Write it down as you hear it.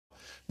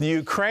The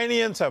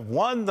Ukrainians have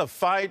won the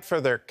fight for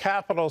their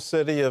capital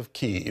city of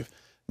Kyiv.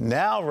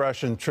 Now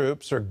Russian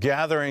troops are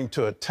gathering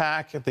to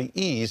attack the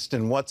east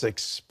in what's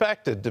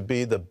expected to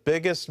be the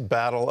biggest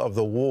battle of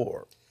the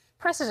war.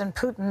 President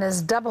Putin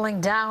is doubling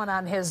down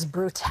on his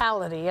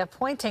brutality,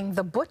 appointing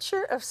the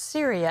Butcher of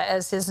Syria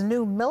as his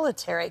new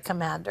military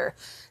commander.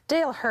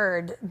 Dale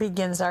Hurd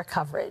begins our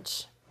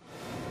coverage.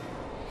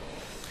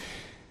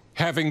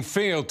 Having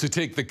failed to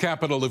take the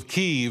capital of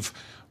Kyiv,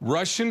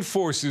 Russian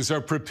forces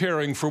are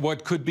preparing for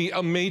what could be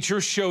a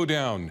major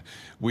showdown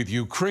with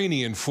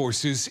Ukrainian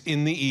forces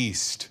in the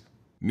east.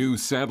 New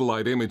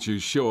satellite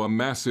images show a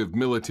massive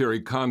military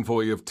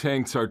convoy of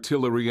tanks,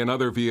 artillery, and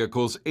other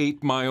vehicles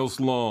 8 miles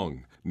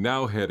long,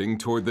 now heading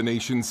toward the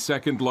nation's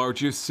second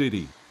largest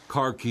city,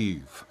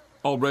 Kharkiv,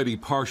 already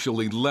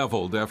partially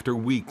leveled after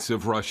weeks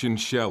of Russian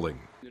shelling.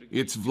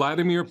 It's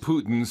Vladimir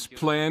Putin's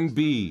Plan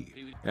B,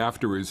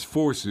 after his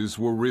forces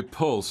were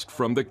repulsed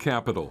from the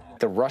capital.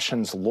 The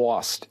Russians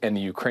lost and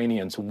the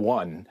Ukrainians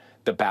won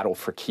the battle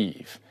for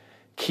Kyiv.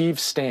 Kyiv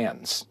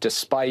stands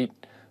despite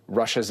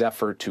Russia's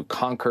effort to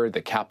conquer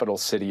the capital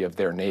city of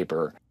their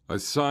neighbor. A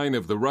sign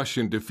of the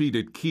Russian defeat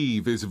at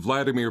Kyiv is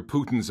Vladimir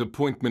Putin's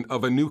appointment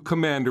of a new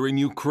commander in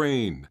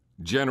Ukraine,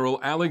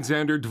 General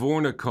Alexander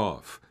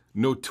Dvornikov,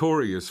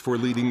 notorious for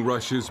leading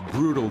Russia's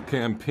brutal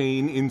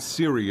campaign in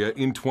Syria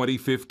in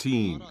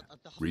 2015.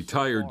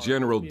 Retired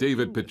General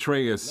David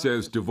Petraeus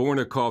says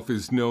Dvornikov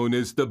is known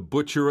as the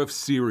Butcher of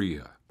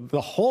Syria.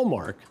 The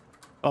hallmark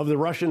of the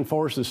Russian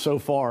forces so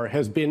far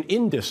has been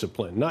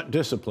indiscipline, not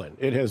discipline.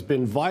 It has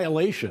been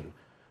violation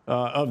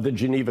of the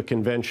Geneva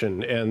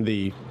Convention and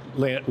the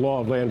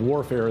law of land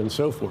warfare and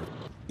so forth.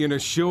 In a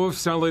show of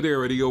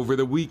solidarity over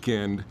the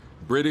weekend,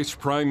 British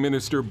Prime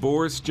Minister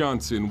Boris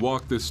Johnson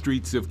walked the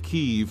streets of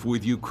Kyiv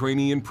with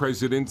Ukrainian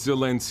President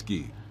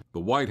Zelensky. The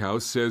White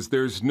House says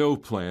there's no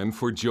plan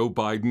for Joe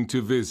Biden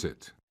to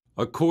visit.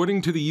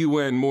 According to the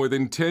UN, more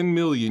than 10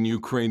 million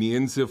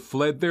Ukrainians have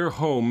fled their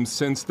homes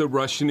since the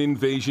Russian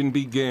invasion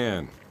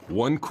began.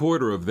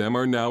 1/4 of them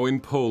are now in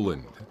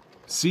Poland.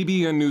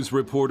 CBN News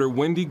reporter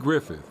Wendy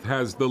Griffith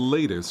has the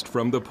latest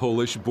from the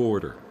Polish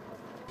border.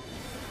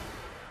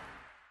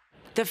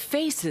 The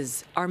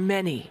faces are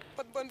many.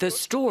 The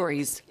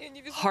stories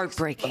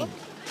heartbreaking.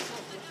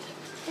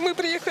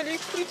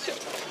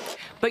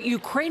 But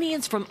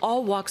Ukrainians from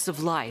all walks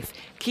of life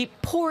keep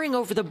pouring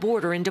over the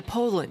border into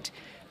Poland,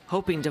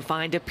 hoping to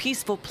find a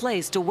peaceful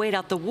place to wait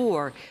out the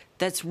war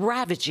that's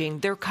ravaging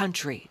their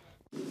country.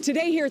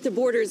 Today here at the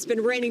border, it's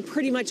been raining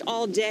pretty much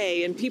all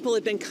day, and people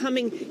have been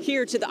coming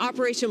here to the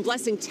Operation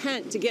Blessing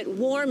tent to get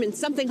warm and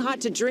something hot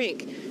to drink.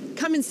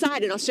 Come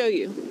inside and I'll show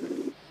you.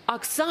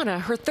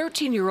 Oksana, her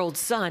 13-year-old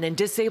son and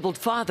disabled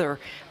father,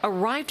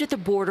 arrived at the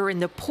border in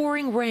the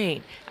pouring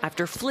rain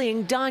after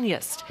fleeing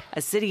Donetsk,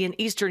 a city in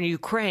eastern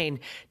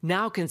Ukraine,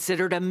 now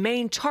considered a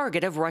main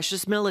target of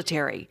Russia's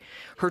military.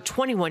 Her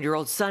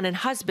 21-year-old son and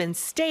husband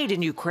stayed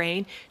in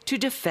Ukraine to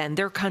defend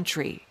their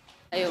country.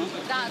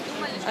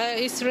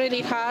 It's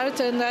really hard,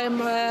 and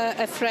I'm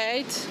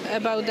afraid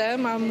about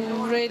them. I'm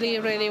really,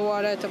 really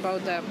worried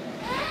about them.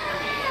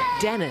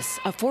 Dennis,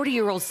 a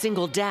 40-year-old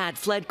single dad,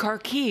 fled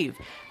Kharkiv,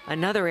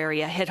 another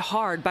area hit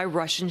hard by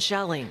Russian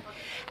shelling.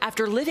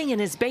 After living in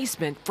his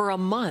basement for a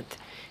month,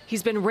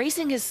 he's been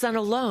raising his son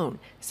alone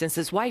since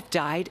his wife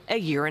died a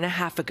year and a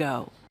half ago.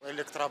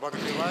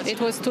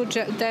 It was too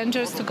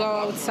dangerous to go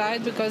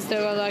outside because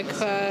there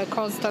were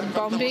constant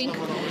bombing.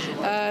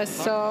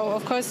 So,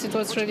 of course, it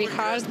was really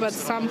hard, but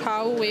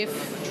somehow we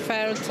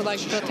felt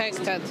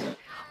protected.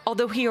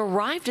 Although he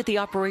arrived at the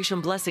Operation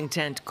Blessing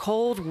tent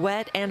cold,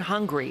 wet, and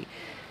hungry,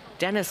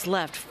 Dennis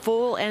left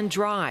full and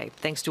dry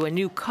thanks to a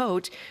new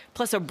coat,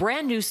 plus a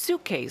brand new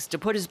suitcase to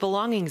put his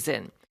belongings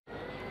in.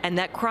 And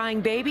that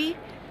crying baby,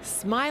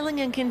 smiling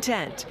and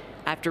content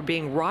after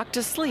being rocked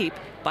to sleep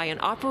by an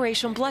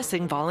Operation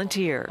Blessing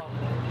volunteer.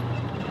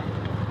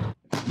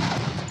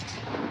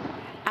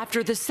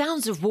 After the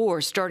sounds of war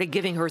started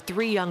giving her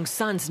 3 young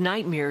sons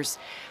nightmares,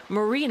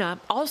 Marina,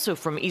 also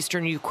from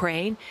eastern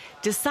Ukraine,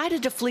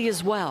 decided to flee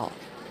as well,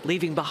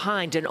 leaving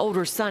behind an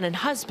older son and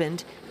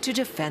husband to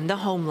defend the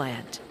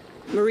homeland.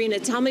 Marina,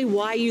 tell me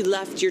why you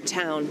left your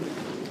town.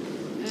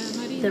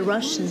 The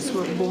Russians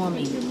were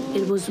bombing.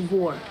 It was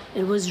war.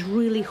 It was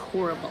really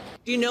horrible.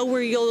 Do you know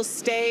where you'll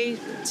stay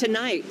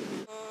tonight?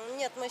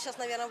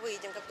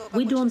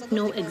 We don't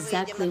know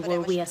exactly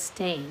where we are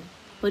staying,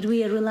 but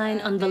we are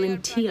relying on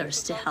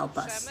volunteers to help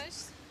us.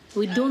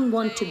 We don't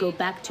want to go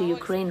back to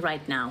Ukraine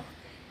right now.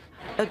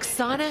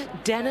 Oksana,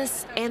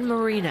 Dennis, and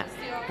Marina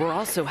were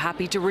also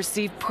happy to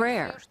receive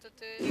prayer.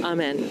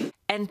 Amen.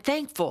 And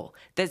thankful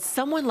that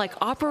someone like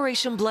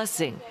Operation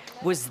Blessing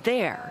was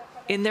there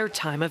in their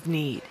time of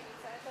need.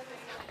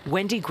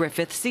 Wendy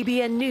Griffith,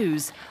 CBN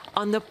News,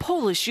 on the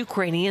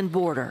Polish-Ukrainian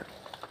border.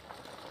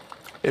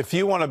 If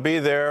you want to be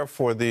there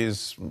for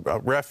these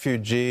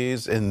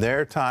refugees in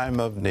their time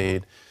of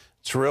need,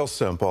 it's real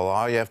simple.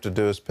 All you have to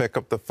do is pick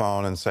up the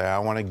phone and say, I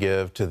want to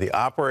give to the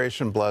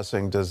Operation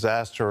Blessing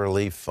Disaster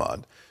Relief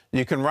Fund.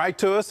 You can write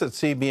to us at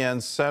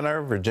CBN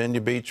Center, Virginia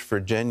Beach,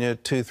 Virginia,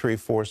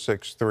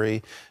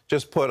 23463.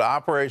 Just put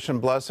Operation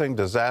Blessing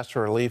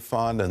Disaster Relief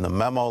Fund in the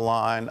memo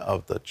line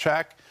of the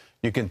check.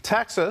 You can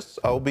text us,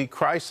 OB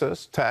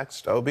Crisis,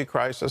 text OB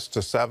Crisis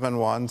to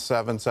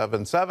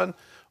 71777,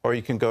 or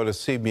you can go to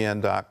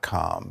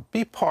cbn.com.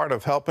 Be part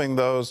of helping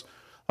those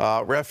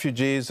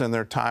refugees in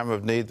their time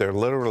of need. They're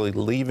literally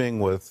leaving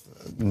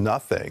with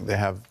nothing. They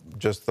have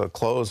just the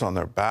clothes on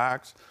their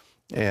backs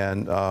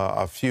and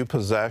a few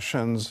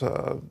possessions,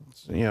 to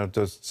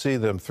see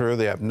them through.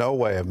 They have no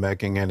way of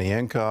making any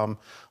income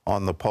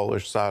on the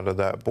Polish side of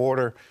that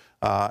border.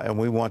 And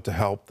we want to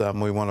help them.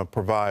 We want to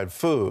provide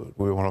food.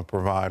 We want to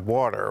provide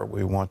water.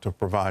 We want to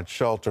provide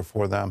shelter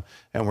for them.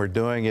 And we're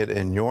doing it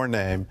in your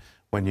name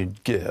when you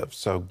give.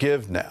 So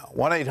give now.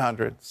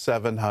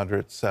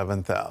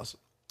 1-800-700-7000.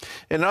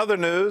 In other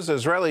news,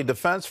 Israeli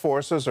Defense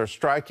Forces are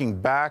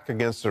striking back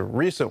against a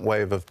recent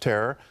wave of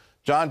terror.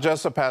 John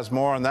Jessup has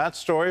more on that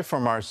story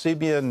from our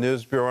CBN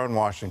News Bureau in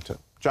Washington.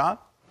 John?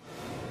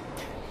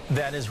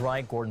 That is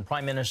right, Gordon.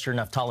 Prime Minister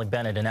Naftali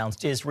Bennett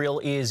announced Israel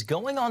is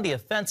going on the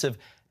offensive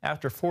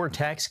after 4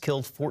 attacks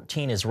killed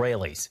 14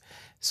 Israelis.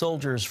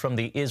 Soldiers from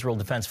the Israel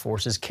Defense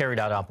Forces carried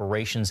out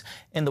operations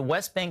in the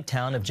West Bank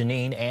town of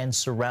Jenin and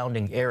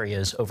surrounding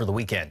areas over the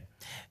weekend.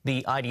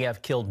 The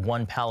IDF killed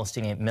 1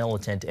 Palestinian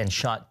militant and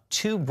shot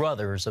 2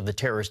 brothers of the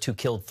terrorists who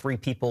killed 3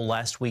 people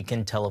last week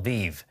in Tel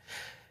Aviv.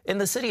 In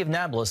the city of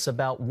Nablus,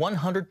 about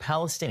 100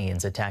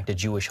 Palestinians attacked a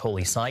Jewish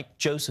holy site,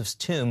 Joseph's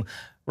Tomb,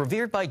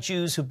 revered by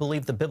Jews who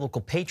believe the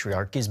biblical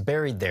patriarch is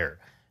buried there.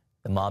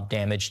 The mob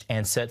damaged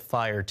and set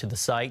fire to the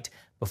site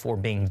before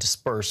being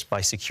dispersed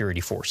by security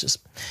forces.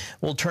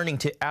 Well, turning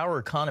to our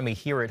economy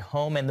here at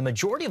home, and the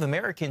majority of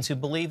Americans who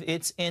believe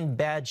it's in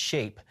bad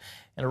shape.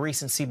 In a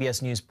recent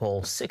CBS News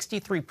poll,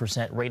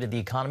 63% rated the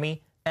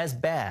economy as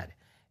bad,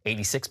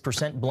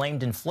 86%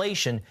 blamed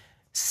inflation,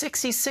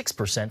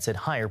 66% said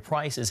higher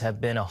prices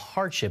have been a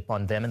hardship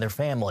on them and their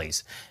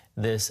families.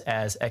 This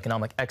as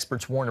economic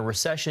experts warn a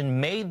recession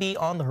may be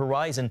on the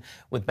horizon,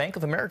 with Bank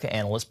of America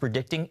analysts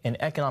predicting an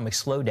economic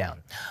slowdown.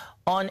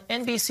 On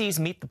NBC's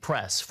Meet the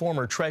Press,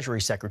 former Treasury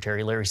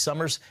Secretary Larry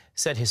Summers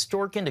said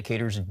historic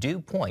indicators do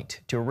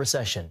point to a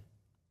recession.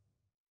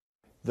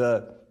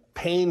 The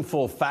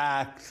painful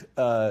fact,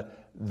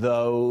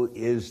 though,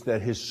 is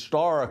that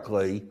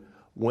historically,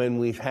 when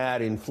we've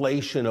had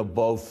inflation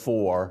above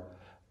 4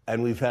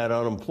 and we've had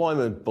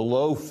unemployment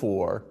below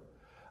 4,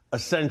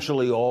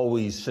 essentially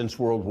always since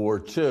World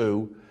War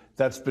II,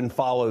 that's been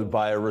followed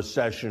by a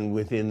recession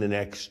within the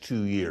next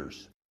 2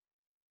 years.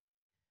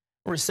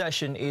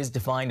 Recession is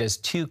defined as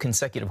 2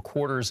 consecutive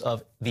quarters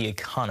of the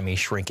economy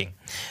shrinking.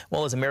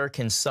 Well, as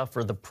Americans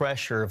suffer the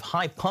pressure of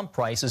high pump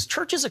prices,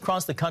 churches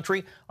across the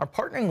country are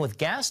partnering with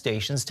gas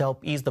stations to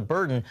help ease the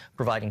burden,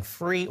 providing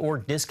free or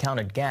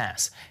discounted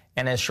gas.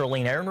 And as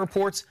Charlene Aaron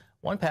reports,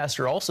 one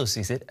pastor also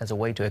sees it as a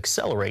way to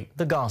accelerate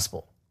the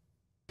gospel.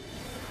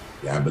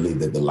 I believe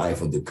that the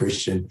life of the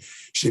Christian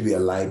should be a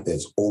life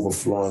that's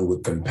overflowing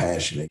with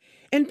compassion.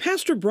 And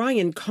Pastor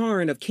Brian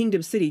Karn of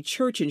Kingdom City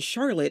Church in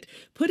Charlotte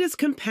put his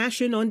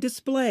compassion on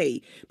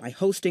display by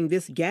hosting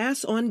this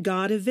Gas on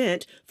God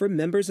event for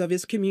members of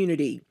his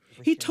community.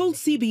 He told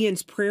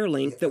CBN's Prayer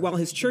Link that while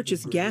his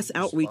church's gas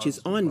outreach is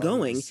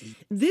ongoing,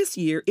 this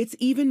year it's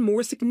even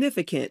more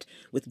significant,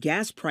 with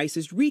gas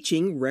prices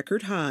reaching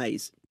record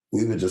highs.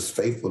 We were just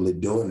faithfully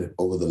doing it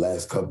over the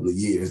last couple of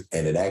years,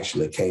 and it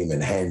actually came in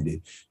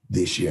handy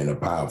this year in a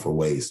powerful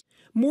ways.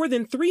 More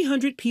than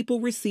 300 people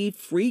received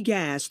free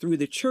gas through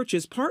the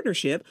church's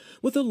partnership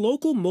with a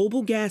local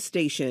mobile gas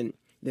station.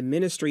 The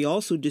ministry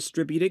also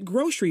distributed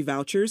grocery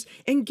vouchers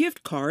and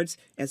gift cards,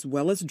 as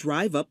well as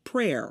drive-up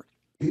prayer.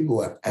 People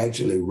were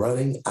actually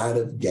running out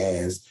of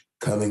gas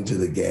coming to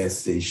the gas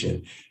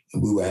station,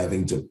 and we were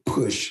having to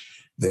push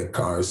their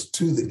cars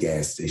to the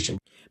gas station.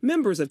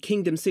 Members of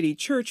Kingdom City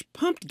Church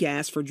pumped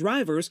gas for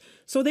drivers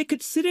so they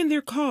could sit in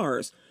their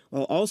cars,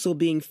 while also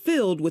being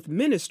filled with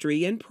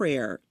ministry and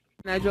prayer.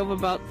 I drove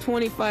about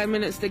 25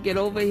 minutes to get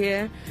over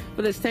here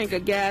for this tank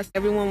of gas.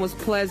 Everyone was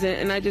pleasant,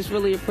 and I just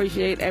really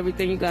appreciate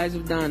everything you guys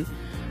have done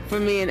for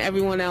me and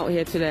everyone out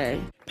here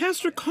today.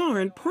 Pastor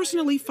Karn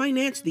personally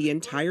financed the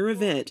entire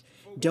event,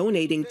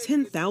 donating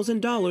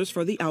 $10,000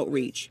 for the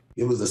outreach.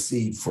 It was a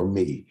seed for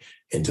me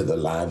into the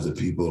lives of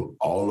people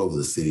all over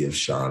the city of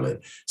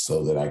Charlotte,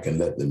 so that I can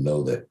let them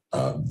know that,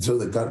 so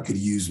that God could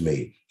use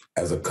me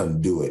as a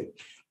conduit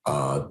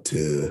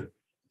to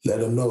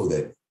let them know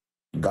that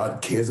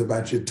God cares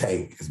about your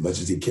tank as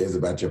much as he cares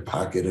about your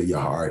pocket or your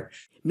heart.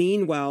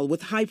 Meanwhile,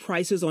 with high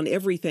prices on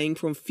everything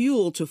from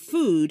fuel to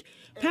food,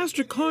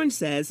 Pastor Karn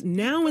says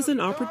now is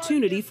an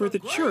opportunity for the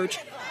church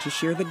to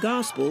share the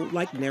gospel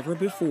like never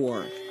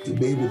before. To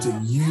be able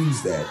to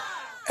use that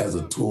as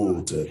a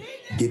tool to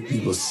get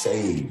people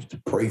saved, to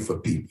pray for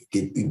people,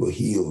 get people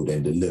healed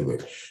and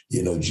delivered.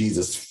 You know,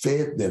 Jesus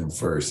fed them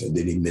first and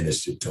then he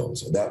ministered to them.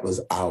 So that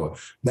was our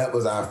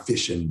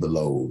fish and the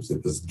loaves.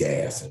 It was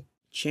gas.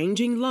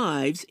 Changing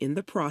lives in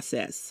the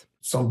process.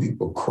 some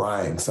people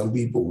crying, some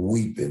people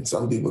weeping,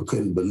 some people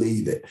couldn't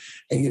believe it.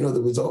 And,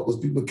 the result was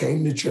people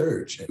came to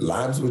church.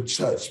 Lives were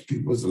touched.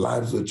 People's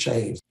lives were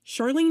changed.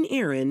 Charlene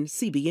Aaron,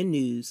 CBN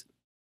News.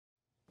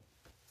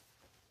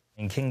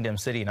 In Kingdom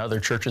City and other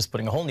churches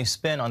putting a whole new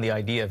spin on the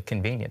idea of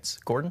convenience.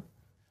 Gordon?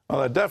 Well,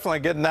 they're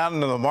definitely getting out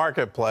into the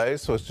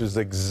marketplace, which is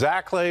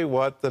exactly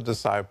what the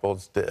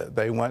disciples did.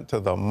 They went to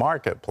the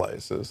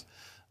marketplaces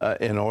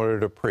in order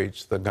to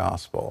preach the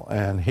gospel.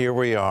 And here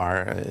we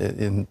are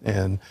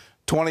in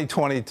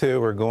 2022,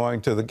 we're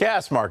going to the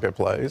gas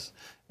marketplace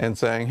and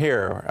saying,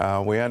 here,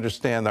 we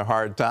understand the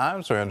hard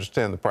times. We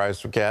understand the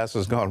price of gas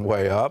has gone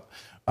way up.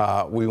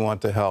 We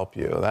want to help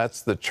you.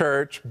 That's the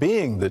church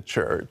being the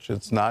church.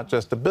 It's not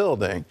just a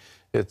building.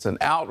 It's an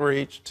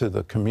outreach to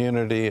the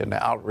community, an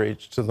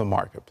outreach to the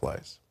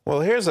marketplace. Well,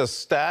 here's a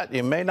stat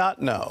you may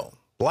not know.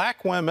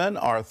 Black women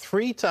are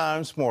 3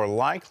 times more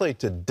likely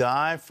to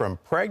die from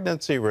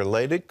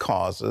pregnancy-related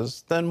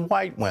causes than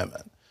white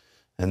women.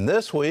 And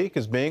this week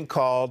is being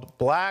called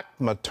Black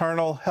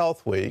Maternal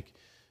Health Week.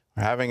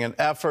 We're having an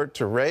effort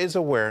to raise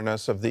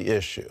awareness of the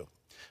issue.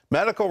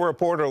 Medical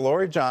reporter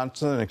Lori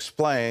Johnson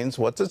explains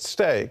what's at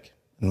stake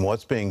and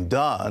what's being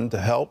done to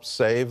help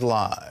save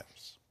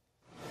lives.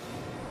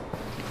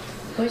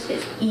 Push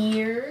his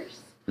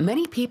ears.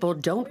 Many people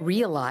don't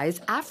realize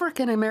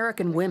African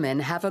American women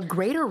have a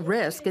greater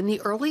risk in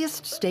the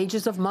earliest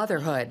stages of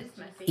motherhood.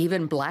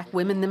 Even Black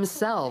women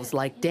themselves,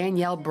 like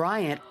Danielle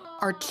Bryant,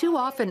 are too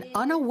often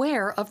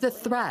unaware of the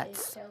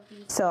threats.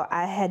 So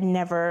I had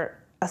never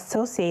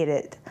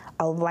associated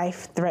a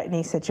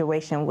life-threatening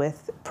situation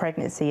with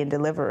pregnancy and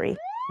delivery.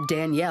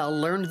 Danielle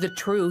learned the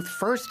truth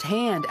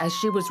firsthand as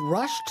she was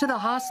rushed to the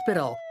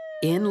hospital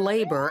in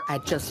labor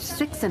at just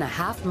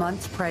 6.5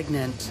 months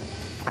pregnant.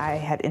 I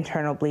had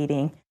internal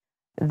bleeding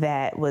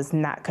that was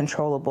not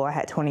controllable. I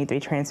had 23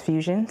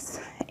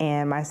 transfusions,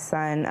 and my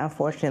son,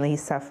 unfortunately,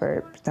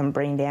 suffered some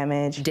brain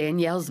damage.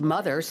 Danielle's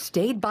mother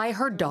stayed by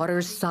her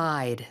daughter's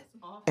side.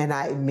 And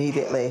I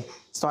immediately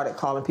started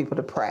calling people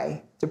to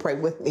pray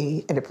with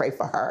me and to pray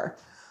for her,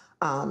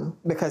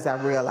 because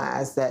I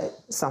realized that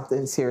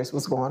something serious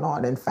was going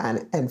on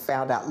and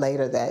found out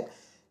later that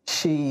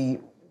she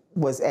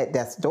was at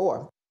death's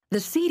door. The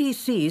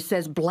CDC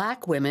says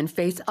Black women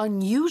face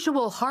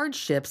unusual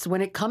hardships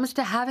when it comes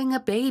to having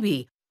a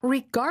baby,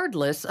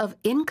 regardless of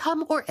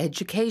income or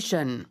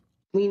education.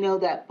 We know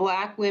that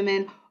Black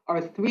women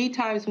are 3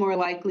 times more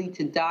likely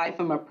to die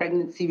from a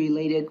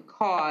pregnancy-related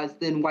cause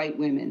than white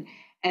women.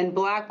 And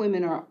Black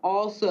women are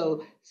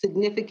also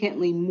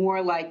significantly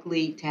more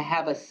likely to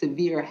have a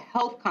severe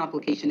health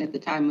complication at the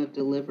time of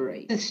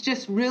delivery. It's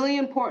just really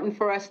important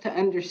for us to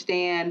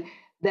understand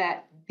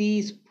that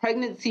these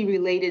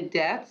pregnancy-related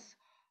deaths,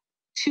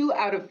 2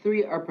 out of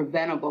 3 are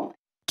preventable.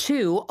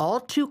 2 all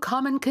too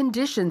common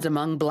conditions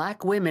among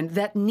Black women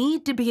that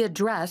need to be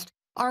addressed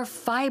are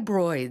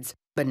fibroids,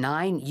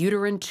 benign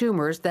uterine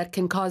tumors that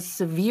can cause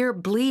severe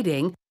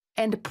bleeding,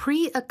 and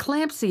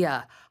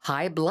preeclampsia,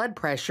 high blood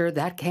pressure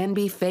that can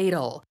be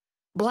fatal.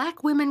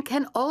 Black women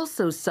can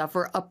also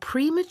suffer a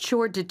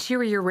premature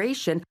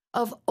deterioration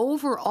of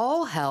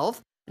overall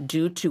health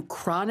due to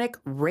chronic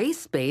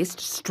race-based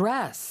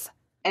stress.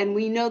 And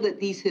we know that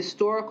these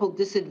historical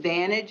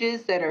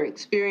disadvantages that are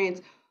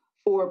experienced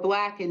for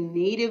Black and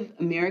Native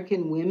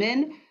American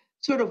women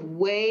sort of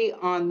weigh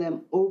on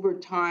them over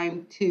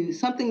time to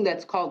something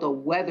that's called a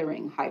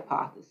weathering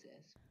hypothesis.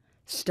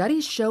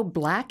 Studies show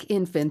Black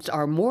infants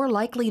are more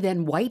likely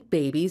than white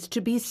babies to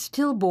be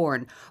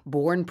stillborn,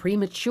 born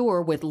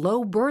premature with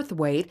low birth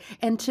weight,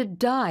 and to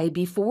die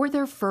before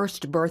their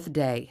first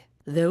birthday.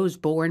 Those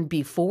born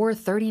before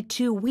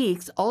 32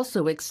 weeks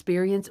also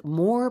experience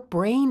more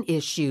brain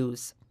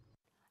issues.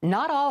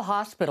 Not all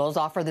hospitals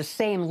offer the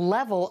same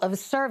level of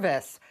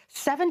service.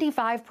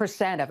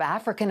 75% of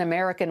African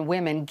American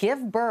women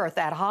give birth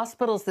at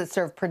hospitals that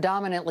serve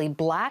predominantly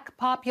Black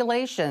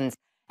populations.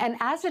 And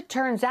as it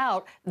turns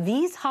out,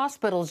 these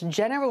hospitals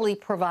generally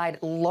provide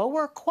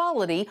lower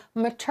quality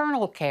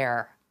maternal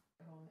care.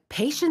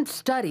 Patient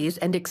studies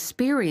and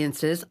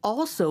experiences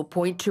also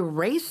point to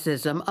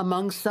racism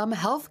among some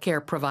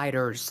healthcare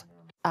providers.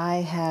 I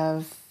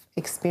have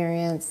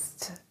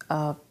experienced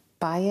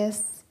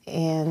bias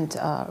and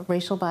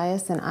racial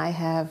bias, and I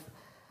have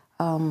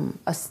I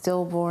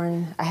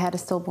had a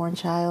stillborn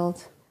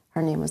child.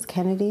 Her name was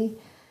Kennedy.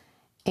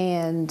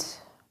 And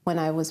when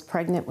I was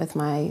pregnant with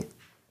my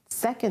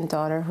second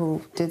daughter,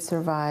 who did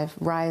survive,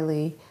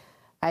 Riley,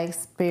 I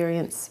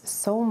experienced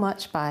so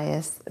much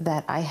bias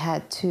that I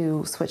had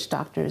to switch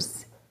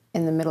doctors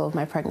in the middle of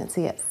my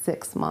pregnancy at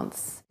 6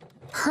 months.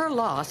 Her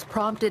loss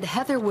prompted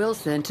Heather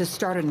Wilson to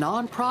start a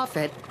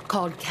nonprofit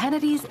called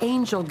Kennedy's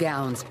Angel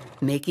Gowns,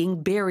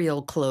 making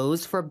burial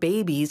clothes for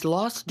babies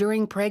lost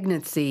during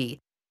pregnancy.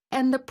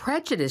 And the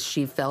prejudice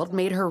she felt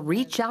made her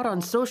reach out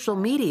on social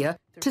media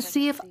to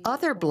see if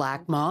other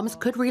Black moms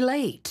could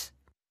relate.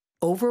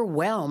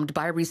 Overwhelmed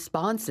by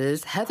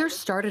responses, Heather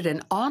started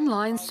an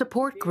online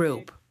support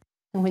group.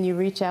 When you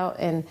reach out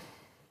and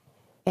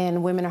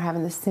women are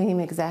having the same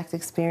exact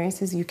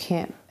experiences, you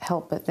can't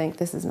help but think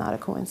this is not a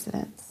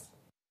coincidence.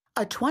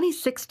 A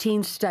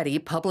 2016 study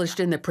published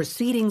in the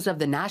Proceedings of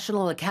the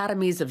National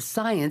Academies of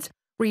Science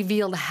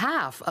revealed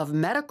half of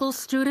medical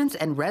students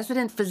and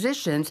resident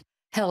physicians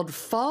held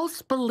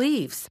false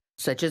beliefs,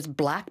 such as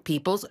Black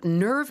people's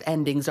nerve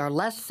endings are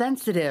less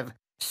sensitive,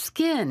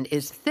 skin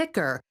is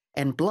thicker,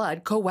 and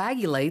blood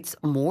coagulates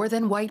more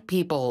than white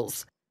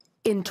people's.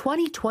 In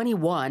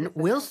 2021,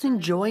 Wilson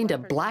joined a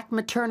Black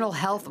maternal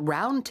health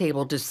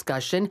roundtable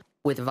discussion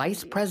with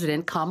Vice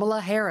President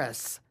Kamala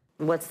Harris.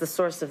 What's the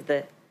source of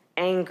the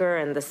anger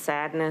and the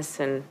sadness,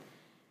 and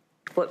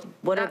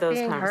what are those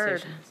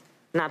conversations?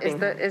 Not being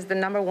heard is the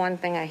number one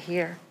thing I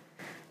hear.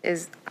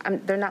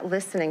 They're not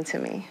listening to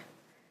me,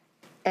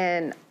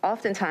 and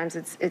oftentimes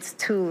it's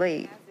too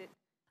late.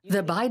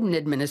 The Biden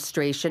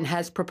administration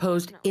has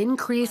proposed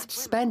increased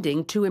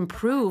spending to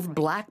improve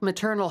Black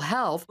maternal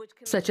health,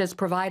 such as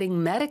providing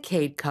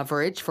Medicaid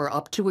coverage for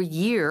up to a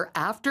year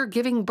after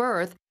giving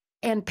birth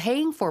and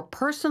paying for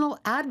personal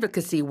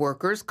advocacy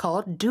workers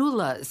called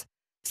doulas.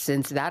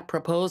 Since that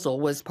proposal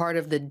was part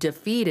of the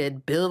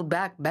defeated Build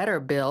Back Better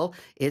bill,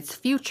 its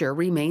future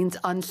remains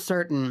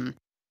uncertain.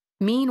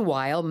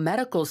 Meanwhile,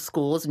 medical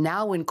schools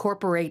now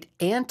incorporate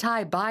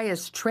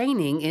anti-bias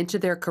training into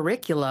their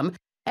curriculum,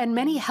 and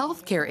many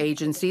healthcare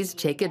agencies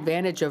take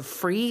advantage of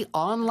free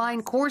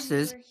online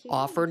courses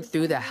offered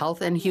through the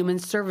Health and Human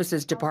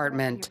Services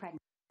Department.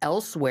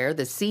 Elsewhere,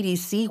 the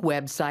CDC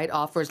website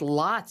offers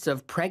lots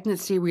of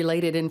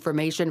pregnancy-related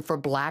information for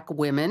Black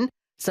women,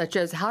 such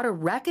as how to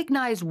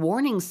recognize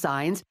warning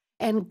signs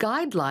and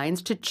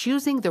guidelines to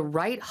choosing the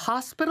right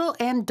hospital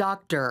and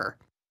doctor.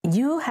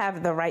 You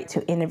have the right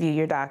to interview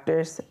your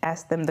doctors,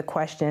 ask them the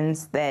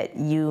questions that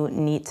you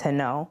need to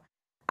know.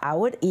 I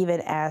would even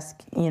ask,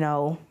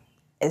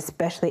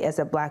 especially as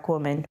a Black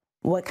woman,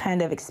 what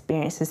kind of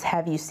experiences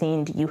have you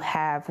seen, do you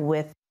have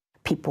with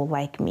people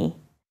like me?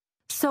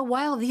 So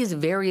while these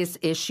various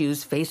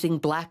issues facing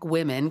Black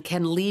women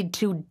can lead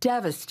to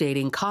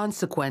devastating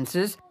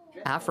consequences,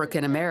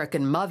 African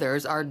American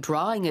mothers are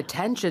drawing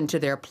attention to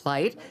their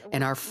plight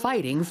and are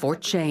fighting for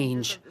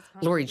change.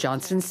 Lori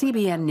Johnson,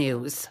 CBN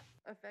News.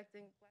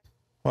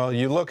 Well,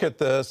 you look at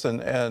this,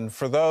 and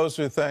for those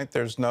who think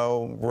there's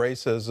no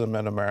racism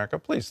in America,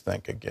 please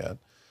think again.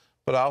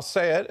 But I'll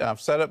say it, and I've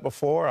said it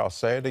before, I'll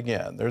say it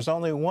again. There's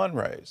only one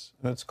race,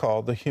 and it's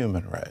called the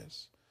human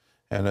race.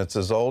 And it's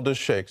as old as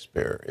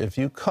Shakespeare. If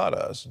you cut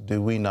us,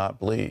 do we not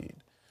bleed?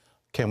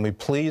 Can we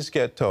please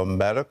get to a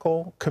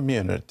medical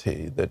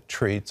community that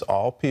treats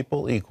all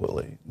people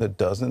equally, that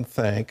doesn't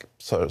think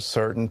so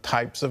certain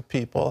types of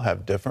people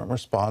have different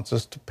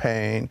responses to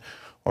pain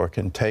or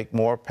can take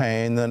more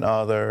pain than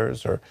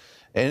others or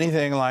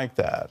anything like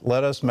that?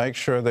 Let us make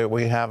sure that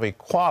we have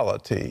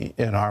equality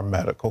in our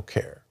medical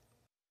care.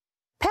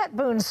 Pat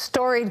Boone's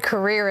storied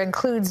career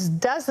includes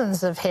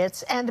dozens of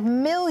hits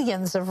and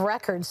millions of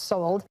records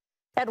sold.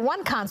 At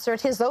one concert,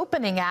 his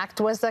opening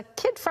act was a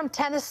kid from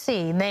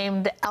Tennessee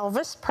named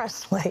Elvis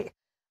Presley.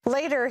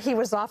 Later, he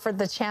was offered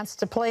the chance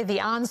to play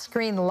the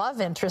on-screen love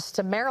interest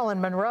to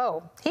Marilyn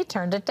Monroe. He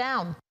turned it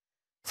down.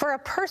 For a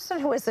person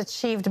who has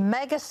achieved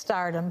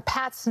megastardom,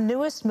 Pat's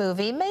newest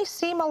movie may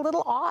seem a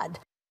little odd.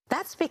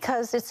 That's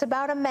because it's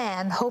about a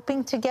man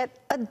hoping to get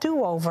a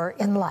do-over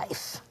in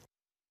life.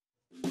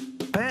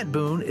 Pat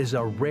Boone is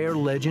a rare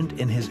legend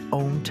in his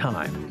own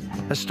time,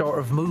 a star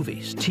of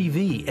movies,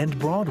 TV, and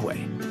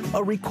Broadway,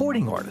 a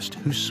recording artist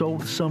who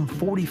sold some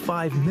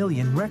 45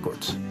 million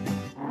records.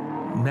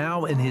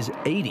 Now in his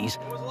 80s,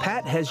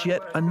 Pat has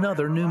yet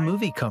another new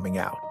movie coming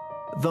out,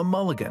 The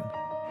Mulligan.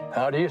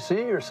 How do you see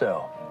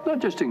yourself? Not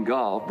just in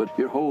golf, but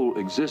your whole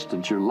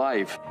existence, your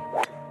life.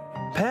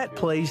 Pat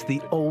plays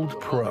the old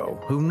pro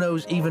who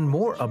knows even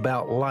more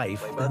about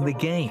life than the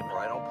game,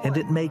 and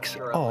it makes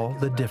all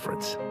the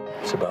difference.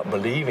 It's about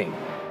believing.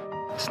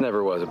 This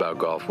never was about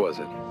golf, was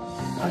it?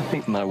 I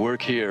think my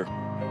work here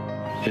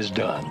is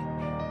done.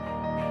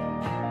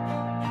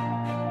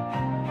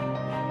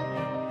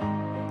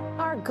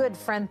 Our good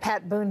friend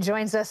Pat Boone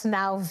joins us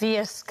now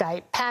via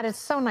Skype. Pat, it's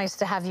so nice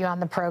to have you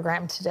on the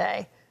program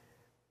today.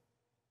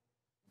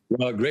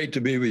 Well, great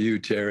to be with you,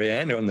 Terry,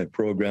 and on the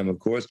program, of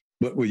course,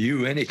 but with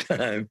you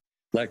anytime,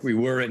 like we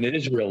were in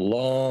Israel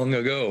long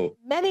ago.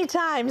 Many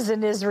times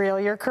in Israel,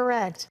 you're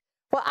correct.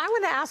 Well, I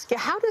want to ask you,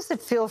 how does it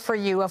feel for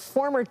you, a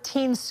former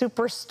teen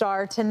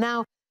superstar, to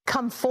now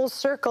come full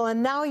circle,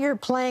 and now you're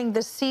playing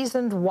the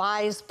seasoned,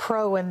 wise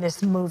pro in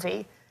this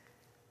movie?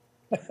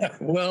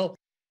 Well,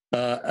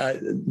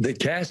 the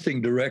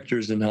casting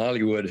directors in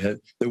Hollywood,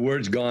 the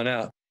word's gone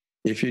out.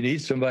 If you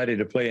need somebody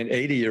to play an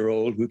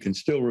 80-year-old who can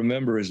still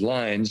remember his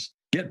lines,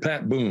 get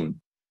Pat Boone.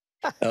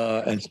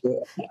 And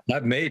so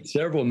I've made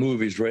several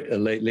movies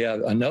lately.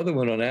 Another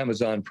one on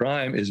Amazon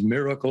Prime is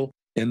Miracle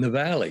in the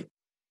Valley.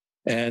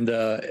 And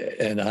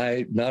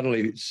I not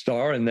only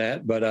star in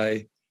that, but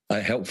I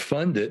help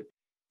fund it.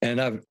 And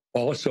I've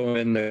also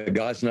in the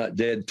God's Not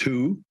Dead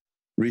 2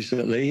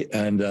 recently,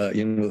 and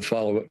the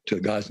follow-up to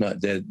God's Not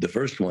Dead, the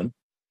first one,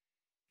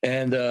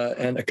 and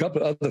a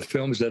couple of other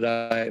films that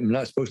I'm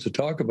not supposed to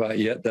talk about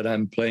yet that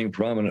I'm playing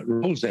prominent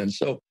roles in.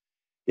 So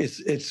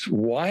it's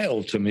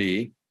wild to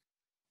me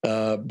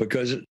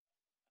because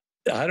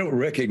I don't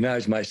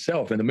recognize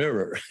myself in the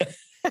mirror.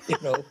 You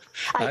know,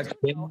 I've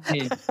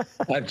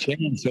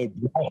changed so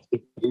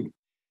drastically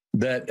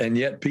that, and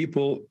yet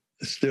people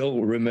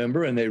still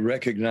remember and they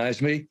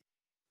recognize me,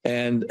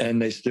 and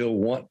they still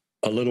want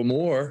a little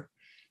more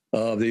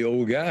of the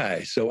old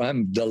guy. So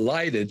I'm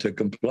delighted to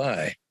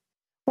comply.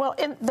 Well,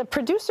 the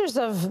producers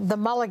of The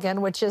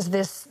Mulligan, which is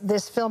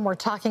this film we're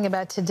talking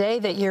about today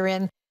that you're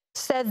in,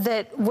 said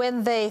that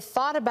when they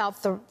thought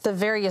about the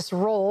various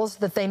roles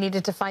that they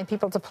needed to find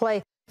people to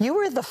play, you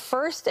were the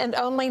first and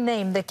only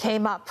name that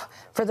came up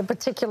for the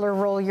particular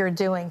role you're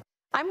doing.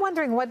 I'm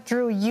wondering what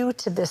drew you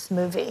to this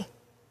movie.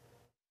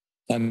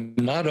 I'm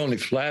not only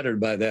flattered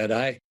by that,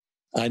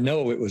 I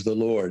know it was the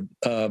Lord,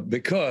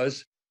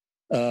 because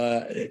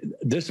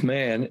this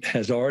man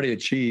has already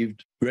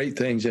achieved great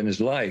things in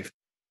his life.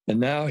 And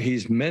now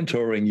he's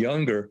mentoring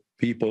younger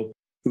people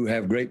who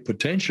have great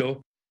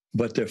potential,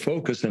 but their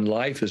focus in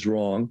life is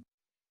wrong.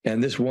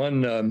 And this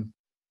one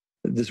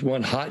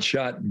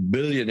hotshot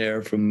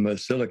billionaire from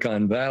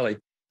Silicon Valley,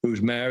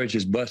 whose marriage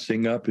is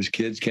busting up, his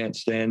kids can't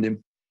stand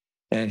him,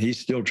 and he's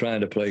still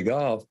trying to play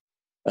golf,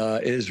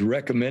 is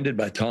recommended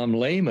by Tom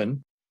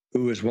Lehman,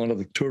 who is one of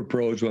the tour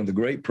pros, one of the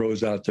great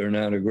pros out there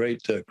now, and a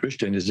great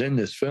Christian, is in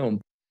this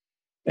film,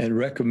 and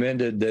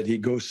recommended that he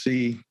go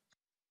see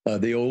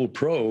the old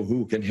pro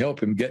who can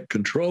help him get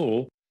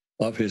control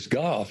of his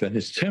golf and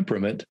his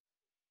temperament.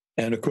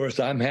 And of course,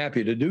 I'm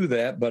happy to do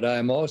that, but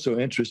I'm also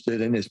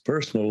interested in his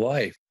personal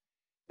life.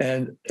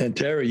 And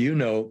Terry, you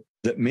know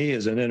that me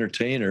as an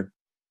entertainer,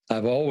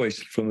 I've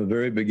always, from the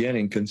very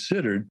beginning,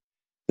 considered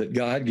that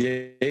God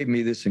gave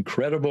me this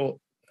incredible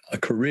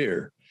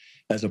career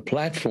as a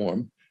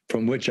platform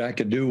from which I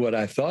could do what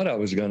I thought I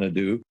was going to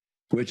do,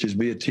 which is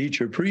be a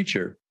teacher,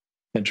 preacher,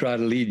 and try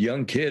to lead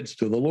young kids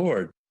to the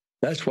Lord.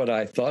 That's what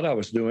I thought I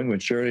was doing when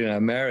Shirley and I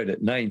married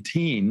at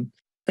 19.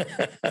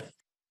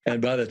 And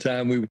by the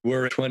time we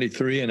were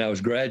 23 and I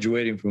was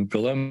graduating from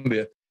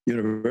Columbia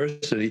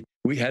University,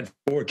 we had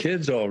 4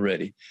 kids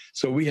already.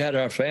 So we had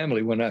our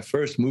family when I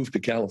first moved to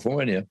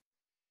California.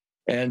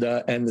 And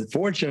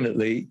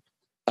fortunately,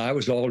 I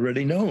was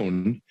already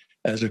known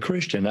as a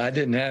Christian. I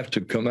didn't have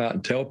to come out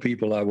and tell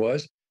people I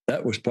was.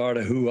 That was part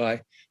of who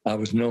I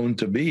was known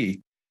to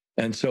be.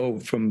 And so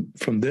from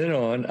then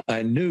on,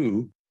 I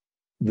knew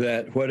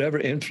that whatever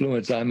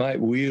influence I might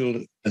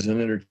wield as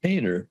an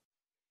entertainer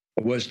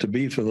was to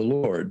be for the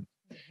Lord.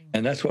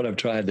 And that's what I've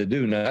tried to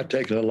do. Now, I've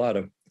taken a lot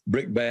of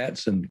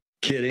brickbats and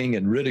kidding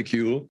and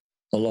ridicule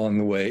along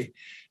the way.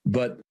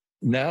 But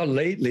now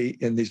lately,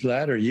 in these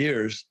latter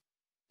years,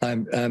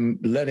 I'm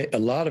letting a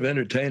lot of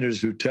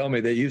entertainers who tell me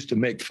they used to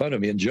make fun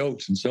of me and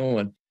jokes and so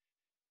on.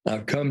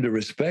 I've come to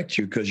respect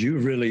you because you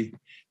really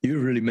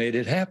made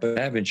it happen,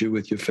 haven't you,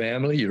 with your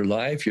family, your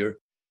life, your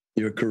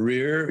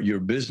career, your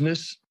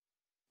business.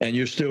 And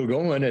you're still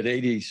going at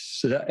 80.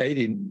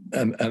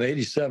 I'm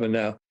 87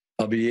 now.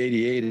 I'll be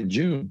 88 in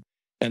June.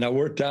 And I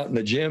worked out in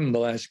the gym the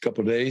last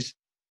couple of days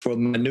for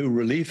my new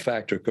Relief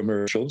Factor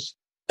commercials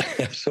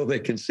so they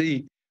can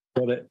see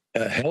what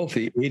a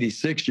healthy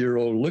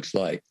 86-year-old looks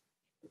like.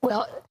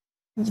 Well,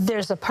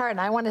 there's a part, and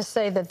I want to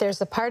say that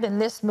there's a part in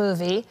this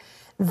movie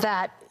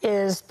that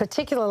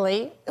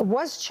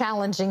was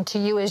challenging to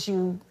you as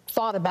you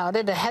thought about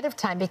it ahead of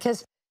time,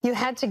 because you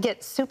had to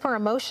get super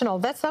emotional.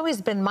 That's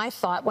always been my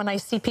thought when I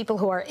see people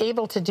who are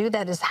able to do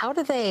that, is how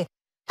do they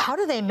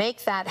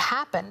make that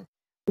happen?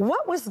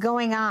 What was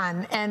going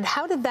on, and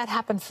how did that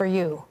happen for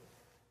you?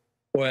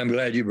 Boy, I'm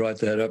glad you brought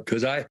that up,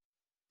 because I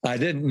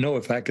didn't know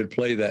if I could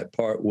play that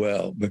part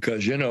well,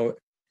 because, you know,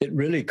 it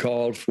really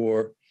called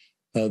for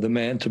the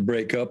man to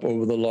break up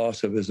over the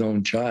loss of his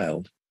own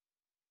child.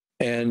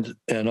 And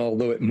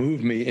although it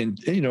moved me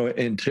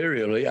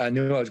interiorly, I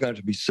knew I was going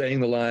to be saying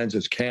the lines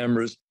as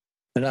cameras.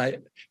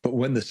 But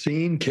when the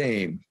scene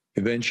came,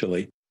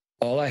 eventually,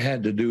 all I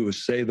had to do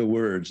was say the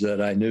words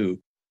that I knew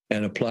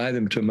and apply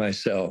them to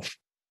myself.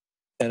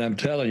 And I'm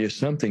telling you,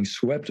 something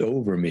swept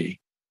over me.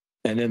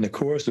 And in the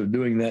course of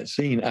doing that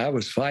scene, I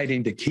was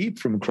fighting to keep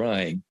from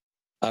crying.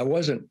 I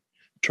wasn't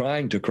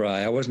trying to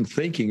cry. I wasn't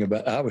thinking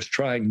about it. I was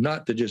trying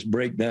not to just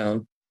break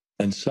down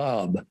and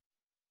sob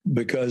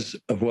because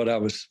of what I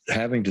was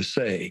having to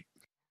say.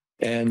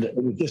 And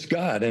it was just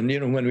God. And,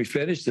 you know, when we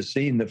finished the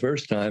scene the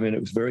first time and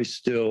it was very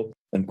still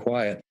and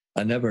quiet,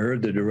 I never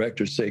heard the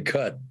director say,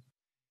 cut.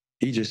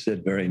 He just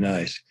said, very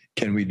nice.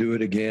 Can we do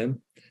it again?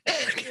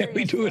 Can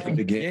we do it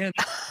again?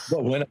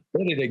 But when I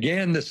did it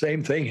again, the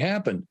same thing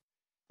happened.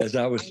 As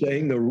I was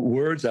saying the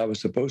words I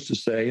was supposed to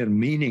say and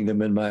meaning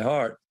them in my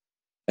heart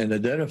and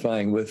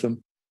identifying with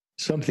them,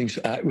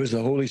 it was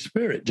the Holy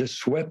Spirit just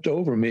swept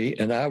over me,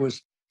 and I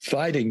was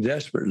fighting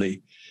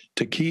desperately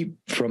to keep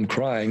from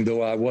crying,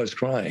 though I was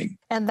crying.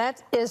 And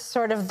that is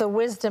sort of the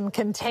wisdom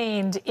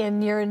contained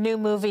in your new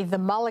movie, The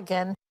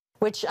Mulligan,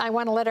 which I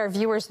want to let our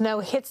viewers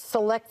know hits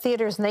select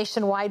theaters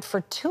nationwide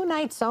for 2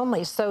 nights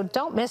only. So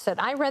don't miss it.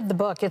 I read the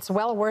book. It's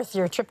well worth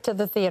your trip to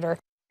the theater.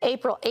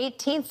 April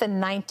 18th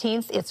and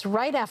 19th. It's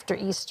right after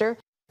Easter.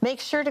 Make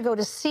sure to go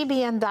to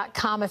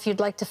cbn.com if you'd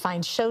like to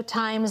find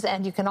showtimes,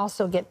 and you can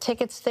also get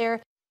tickets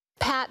there.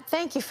 Pat,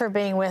 thank you for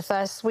being with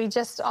us. We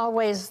just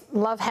always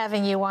love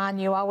having you on.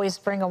 You always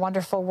bring a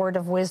wonderful word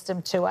of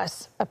wisdom to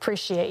us.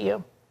 Appreciate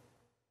you.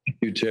 Thank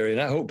you, Terry.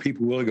 And I hope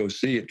people will go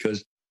see it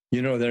because,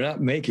 you know, they're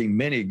not making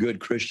many good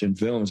Christian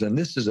films. And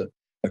this is a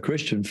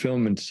Christian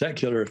film in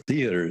secular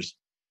theaters,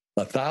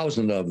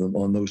 1,000 of them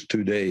on those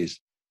 2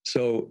 days.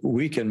 So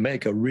we can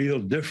make a real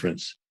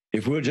difference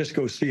if we'll just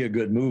go see a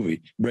good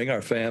movie, bring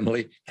our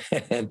family,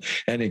 and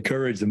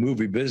encourage the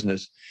movie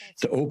business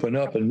to open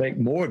up and make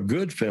more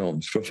good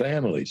films for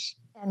families.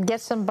 And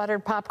get some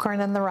buttered popcorn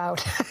in the route.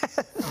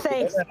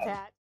 Thanks,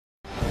 Pat.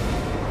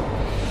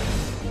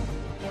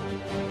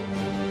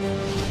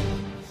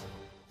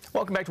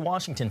 Welcome back to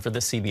Washington for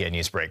this CBN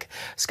News Break.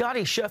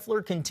 Scottie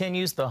Scheffler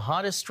continues the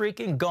hottest streak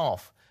in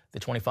golf. The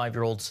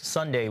 25-year-old's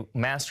Sunday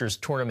Masters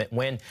tournament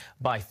win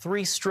by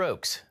 3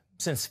 strokes.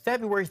 Since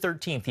February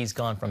 13th, he's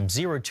gone from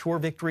 0 tour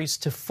victories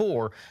to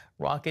 4,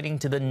 rocketing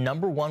to the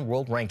 #1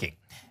 world ranking.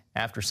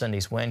 After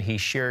Sunday's win, he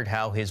shared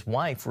how his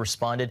wife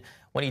responded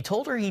when he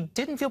told her he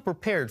didn't feel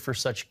prepared for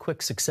such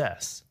quick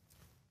success.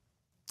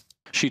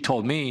 She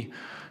told me,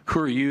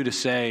 "Who are you to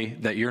say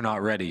that you're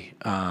not ready?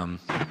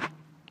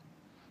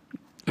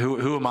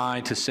 Who am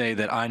I to say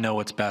that I know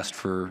what's best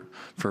for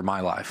my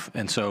life?"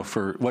 And so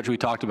for what we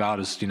talked about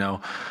is, you know,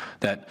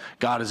 that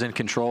God is in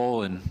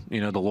control and,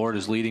 you know, the Lord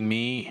is leading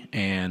me.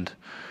 And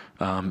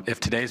if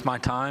today's my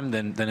time,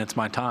 then it's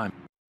my time.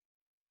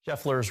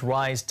 Scheffler's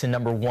rise to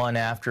 #1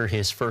 after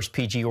his first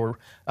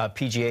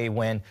PGA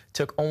win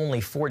took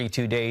only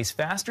 42 days,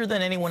 faster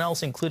than anyone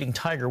else, including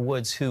Tiger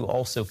Woods, who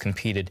also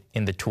competed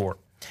in the tour.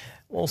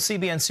 Well,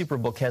 CBN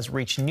Superbook has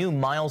reached new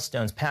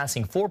milestones,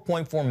 passing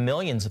 4.4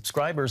 million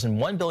subscribers and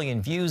 1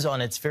 billion views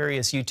on its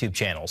various YouTube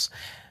channels.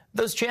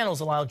 Those channels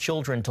allow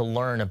children to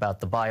learn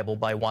about the Bible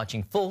by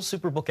watching full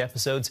Superbook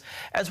episodes,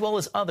 as well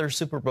as other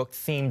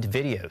Superbook-themed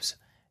videos.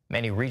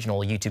 Many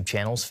regional YouTube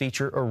channels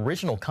feature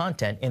original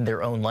content in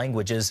their own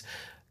languages.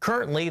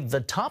 Currently,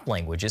 the top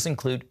languages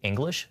include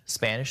English,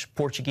 Spanish,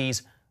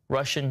 Portuguese,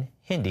 Russian,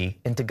 Hindi,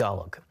 and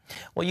Tagalog.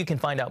 Well, you can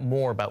find out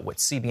more about what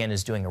CBN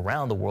is doing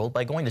around the world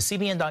by going to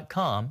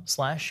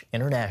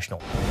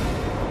cbn.com/international.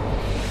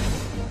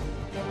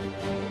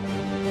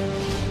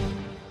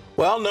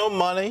 Well, no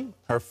money,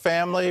 her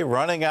family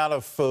running out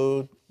of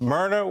food.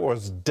 Myrna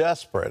was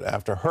desperate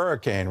after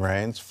hurricane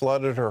rains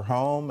flooded her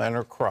home and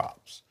her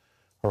crops.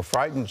 Her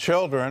frightened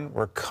children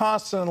were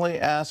constantly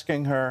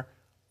asking her,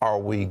 "Are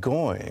we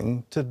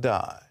going to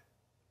die?"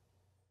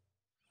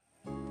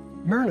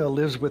 Myrna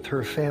lives with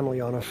her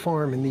family on a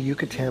farm in the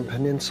Yucatan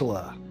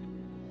Peninsula.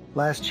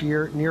 Last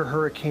year, near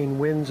hurricane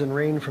winds and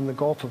rain from the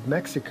Gulf of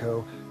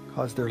Mexico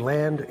caused their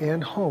land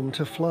and home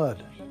to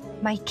flood.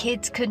 My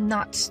kids could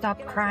not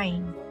stop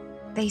crying.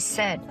 They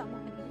said,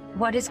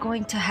 "What is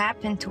going to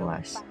happen to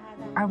us?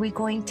 Are we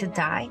going to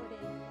die?"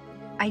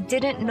 I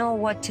didn't know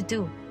what to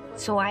do,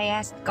 so I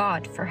asked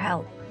God for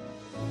help.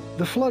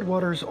 The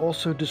floodwaters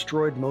also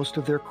destroyed most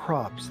of their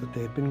crops that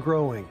they had been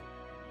growing.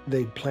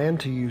 They'd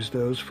planned to use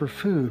those for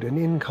food and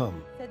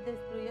income.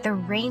 The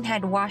rain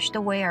had washed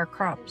away our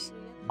crops.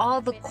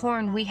 All the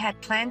corn we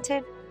had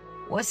planted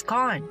was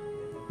gone.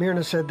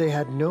 Myrna said they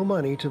had no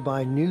money to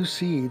buy new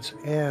seeds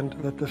and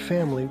that the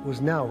family was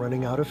now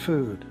running out of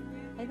food.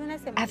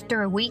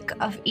 After a week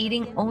of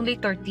eating only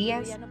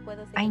tortillas,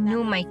 I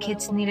knew my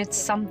kids needed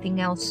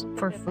something else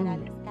for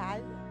food.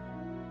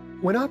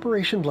 When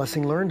Operation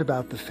Blessing learned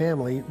about the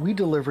family, we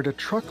delivered a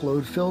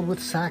truckload filled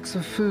with sacks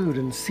of food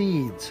and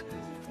seeds.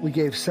 We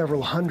gave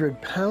several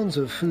hundred pounds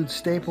of food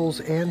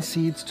staples and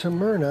seeds to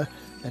Myrna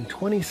and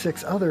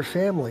 26 other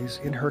families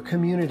in her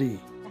community.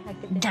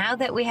 Now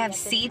that we have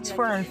seeds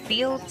for our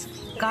fields,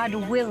 God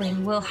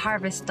willing, we'll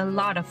harvest a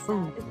lot of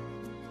food.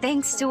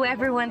 Thanks to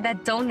everyone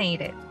that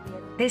donated.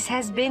 This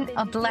has been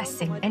a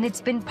blessing, and it's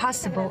been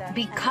possible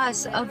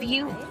because of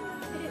you.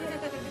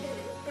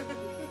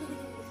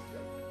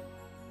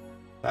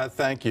 That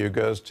thank you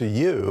goes to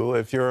you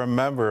if you're a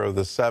member of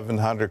the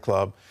 700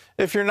 Club.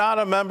 If you're not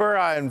a member,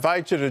 I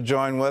invite you to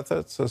join with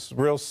us. It's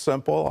real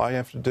simple. All you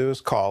have to do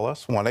is call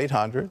us,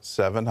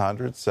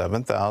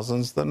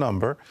 1-800-700-7000 is the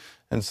number,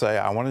 and say,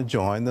 "I want to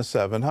join the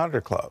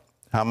 700 Club."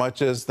 How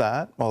much is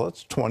that? Well,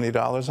 it's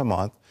 $20 a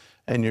month,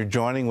 and you're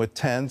joining with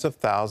tens of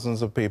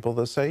thousands of people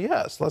that say,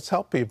 "Yes, let's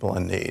help people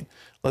in need.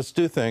 Let's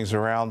do things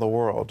around the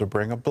world to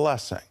bring a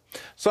blessing."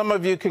 Some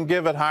of you can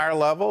give at higher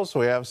levels.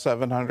 We have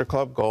 700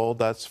 Club Gold.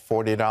 That's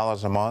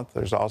 $40 a month.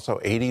 There's also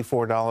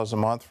 $84 a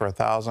month for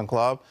 1,000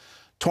 Club.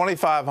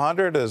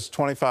 2,500 is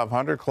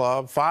 2,500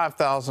 Club.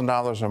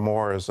 $5,000 or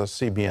more is a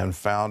CBN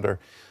founder.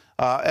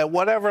 At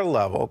whatever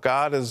level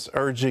God is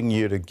urging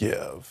you to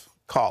give,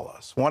 call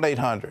us,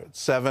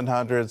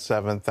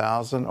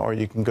 1-800-700-7000, or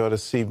you can go to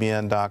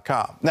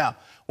cbn.com. Now,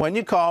 when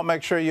you call,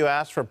 make sure you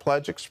ask for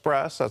Pledge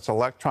Express. That's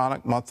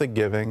electronic monthly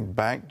giving,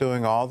 bank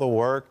doing all the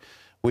work.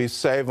 We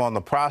save on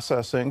the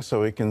processing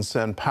so we can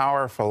send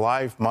Power for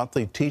Life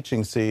monthly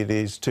teaching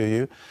CDs to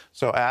you.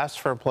 So ask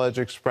for Pledge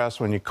Express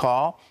when you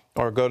call.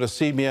 or go to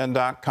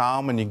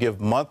cbn.com and you give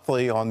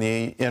monthly on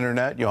the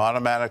internet, you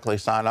automatically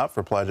sign up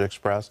for Pledge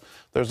Express.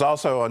 There's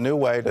also a new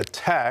way to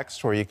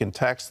text where you can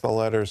text the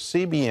letters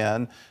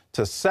CBN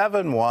to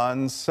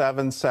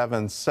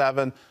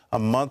 71777. A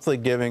monthly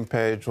giving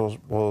page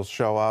will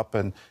show up,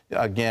 and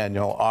again,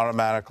 you'll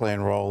automatically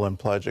enroll in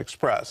Pledge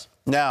Express.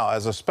 Now,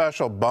 as a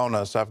special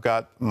bonus, I've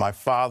got my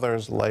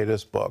father's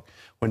latest book.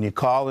 When you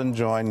call and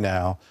join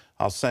now,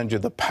 I'll send you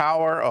The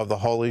Power of the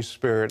Holy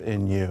Spirit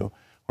in You,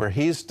 where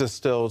he's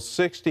distilled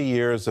 60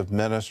 years of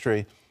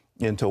ministry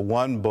into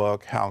one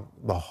book, how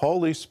the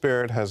Holy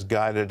Spirit has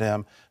guided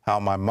him, how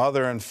my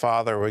mother and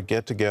father would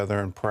get together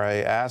and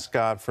pray, ask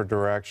God for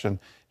direction.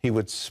 He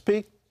would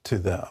speak to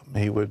them.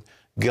 He would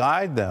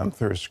guide them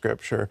through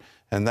Scripture,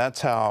 and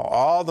that's how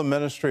all the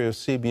ministry of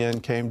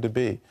CBN came to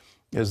be,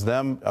 is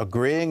them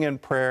agreeing in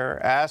prayer,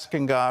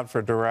 asking God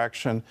for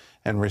direction,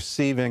 and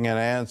receiving an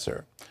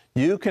answer.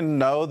 You can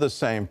know the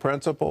same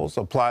principles,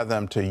 apply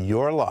them to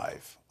your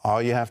life.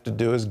 All you have to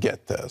do is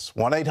get this,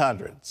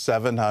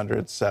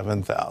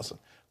 1-800-700-7000.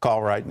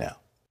 Call right now.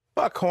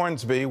 Buck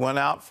Hornsby went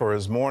out for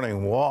his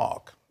morning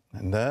walk,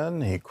 and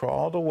then he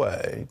crawled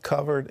away,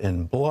 covered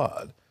in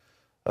blood.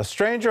 A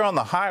stranger on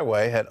the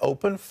highway had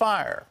opened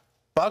fire.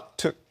 Buck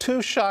took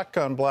 2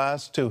 shotgun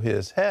blasts to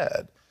his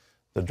head.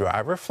 The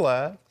driver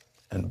fled,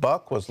 and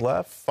Buck was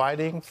left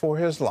fighting for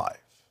his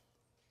life.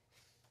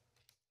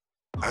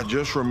 I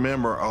just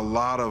remember a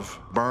lot of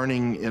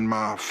burning in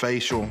my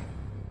facial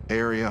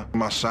area,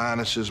 my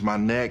sinuses, my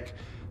neck,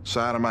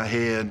 side of my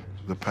head.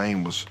 The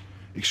pain was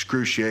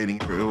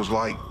excruciating. It was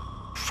like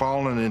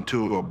falling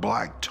into a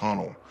black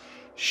tunnel.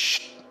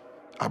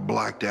 I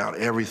blacked out.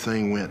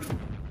 Everything went.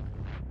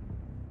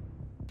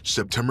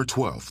 September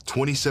 12,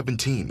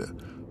 2017,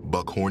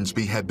 Buck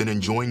Hornsby had been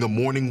enjoying a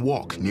morning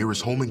walk near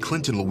his home in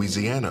Clinton,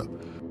 Louisiana,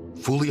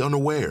 fully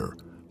unaware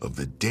of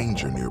the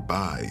danger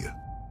nearby.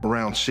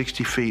 Around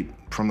 60 feet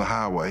from the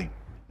highway,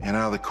 and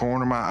out of the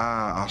corner of my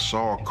eye, I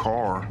saw a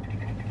car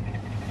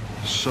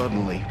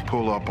suddenly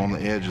pull up on the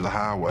edge of the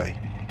highway.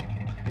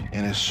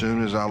 And as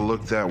soon as I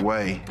looked that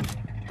way,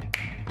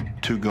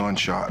 2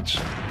 gunshots.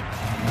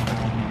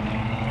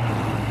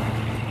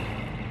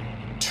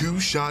 2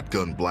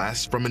 shotgun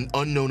blasts from an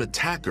unknown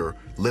attacker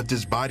left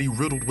his body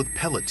riddled with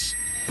pellets,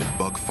 and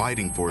Buck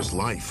fighting for his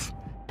life.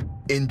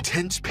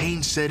 Intense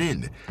pain set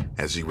in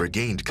as he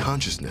regained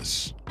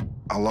consciousness.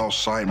 I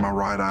lost sight in my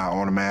right eye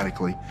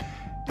automatically,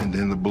 and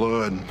then the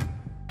blood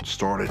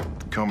started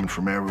coming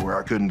from everywhere.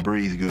 I couldn't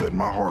breathe good.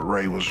 My heart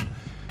rate was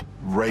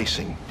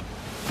racing.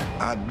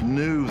 I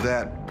knew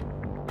that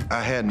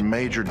I had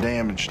major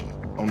damage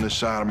on this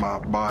side of my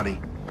body,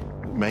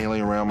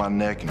 mainly around my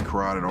neck and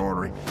carotid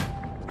artery.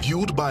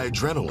 Fueled by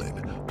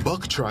adrenaline,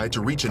 Buck tried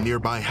to reach a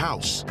nearby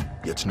house,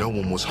 yet no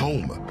one was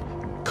home.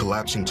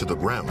 Collapsing to the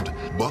ground,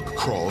 Buck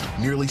crawled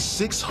nearly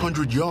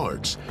 600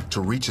 yards to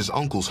reach his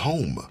uncle's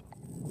home.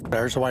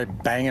 There's somebody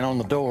banging on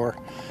the door,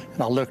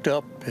 and I looked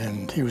up,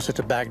 and he was at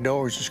the back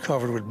door. He was just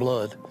covered with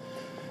blood.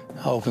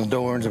 I opened the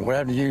door and said, "What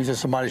happened to you?" He said,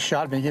 "Somebody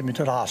shot me and get me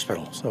to the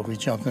hospital." So we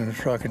jumped in the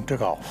truck and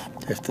took off.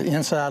 If the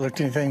inside looked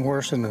anything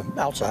worse than the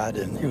outside,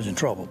 then he was in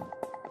trouble.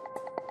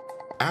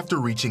 After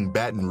reaching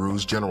Baton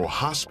Rouge General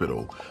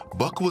Hospital,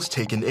 Buck was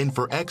taken in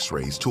for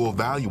x-rays to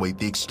evaluate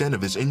the extent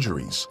of his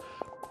injuries.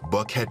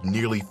 Buck had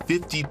nearly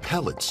 50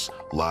 pellets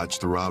lodged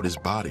throughout his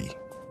body.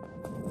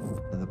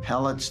 The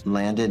pellets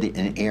landed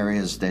in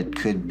areas that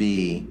could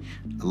be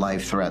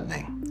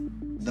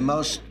life-threatening. The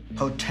most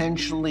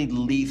potentially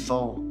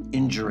lethal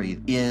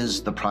injury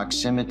is the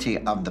proximity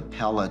of the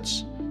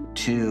pellets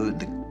to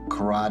the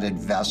carotid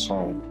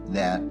vessel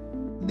that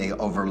they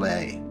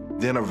overlay.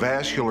 Then a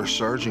vascular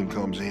surgeon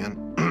comes in.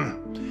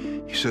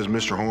 He says,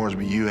 "Mr.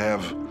 Hornsby, you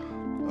have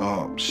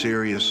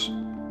serious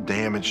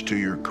damage to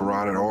your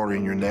carotid artery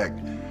in your neck.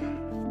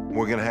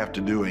 We're gonna have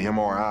to do an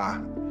MRI."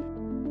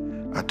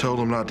 I told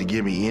him not to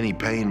give me any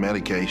pain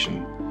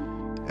medication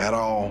at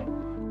all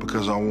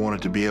because I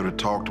wanted to be able to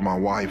talk to my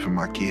wife and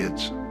my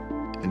kids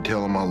and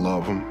tell them I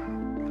love them.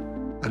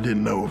 I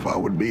didn't know if I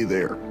would be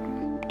there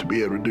to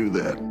be able to do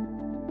that.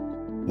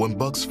 When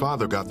Buck's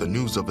father got the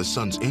news of his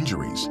son's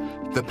injuries,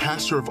 the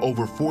pastor of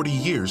over 40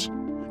 years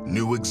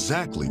knew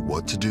exactly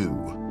what to do.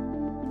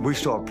 We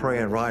started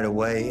praying right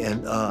away,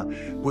 and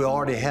we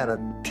already had a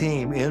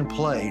team in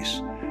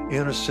place,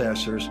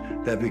 intercessors,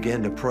 that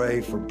began to pray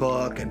for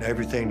Buck and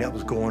everything that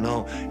was going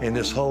on in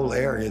this whole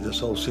area, this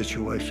whole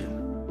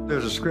situation.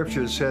 There's a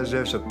scripture that says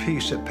there's a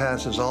peace that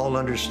passes all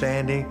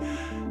understanding.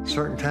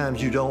 Certain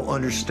times you don't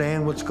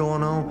understand what's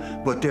going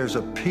on, but there's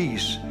a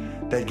peace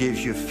that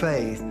gives you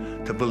faith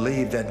to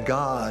believe that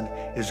God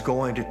is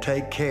going to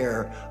take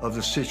care of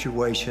the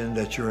situation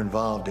that you're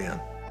involved in.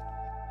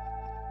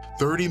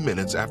 30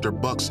 minutes after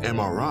Buck's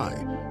MRI,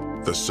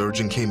 the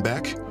surgeon came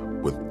back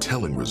with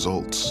telling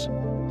results.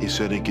 He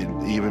said it could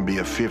even be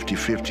a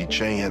 50-50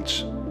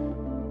 chance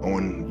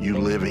on you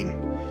living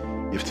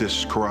if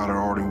this carotid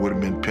artery would have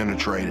been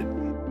penetrated.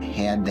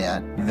 Had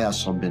that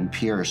vessel been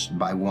pierced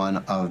by one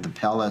of the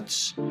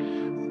pellets,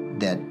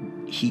 that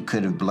he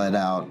could have bled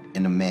out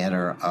in a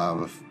matter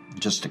of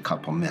just a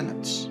couple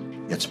minutes.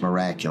 it's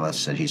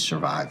miraculous that he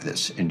survived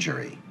this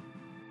injury.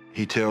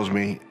 He tells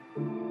me,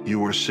 you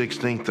were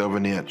 1/16 of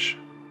an inch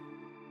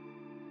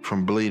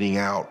from bleeding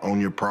out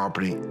on your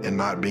property and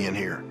not being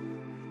here.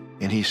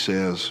 And he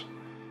says,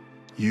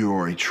 you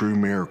are a true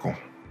miracle.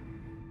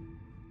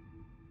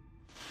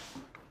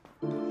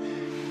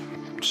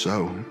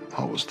 So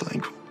I was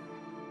thankful.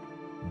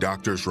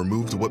 Doctors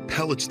removed what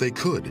pellets they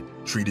could,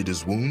 treated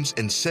his wounds,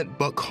 and sent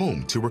Buck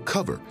home to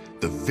recover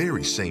the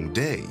very same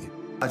day.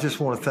 I just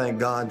want to thank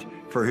God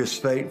for his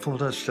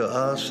faithfulness to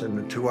us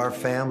and to our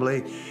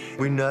family.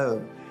 We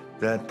know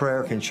that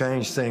prayer can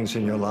change things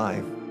in your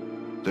life.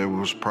 There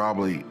was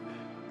probably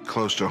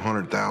close to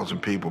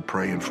 100,000 people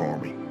praying for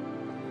me,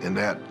 and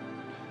that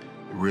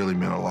really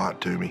meant a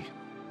lot to me.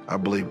 I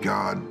believe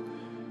God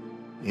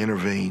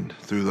intervened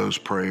through those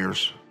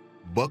prayers.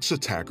 Buck's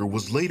attacker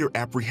was later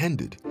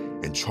apprehended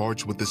and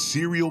charged with the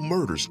serial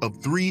murders of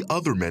 3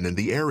 other men in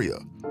the area,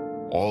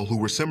 all who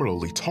were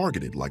similarly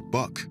targeted like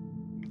Buck.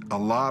 A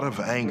lot of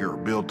anger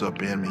built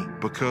up in me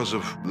because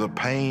of the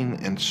pain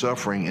and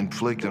suffering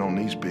inflicted on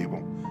these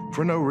people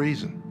for no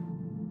reason.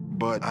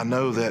 But I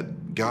know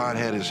that God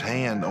had his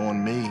hand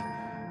on me,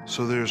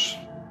 so there's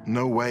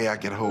no way I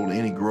could hold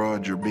any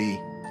grudge or be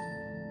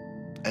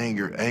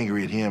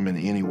angry at him in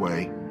any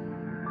way.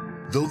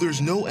 Though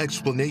there's no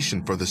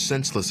explanation for the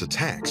senseless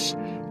attacks,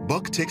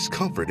 Buck takes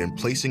comfort in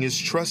placing his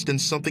trust in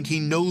something he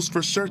knows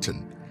for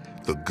certain,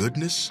 the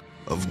goodness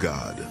of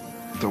God.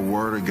 The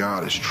word of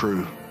God is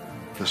true.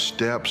 The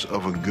steps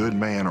of a good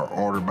man are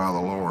ordered by the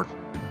Lord.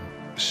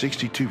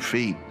 62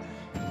 feet,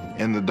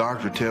 and the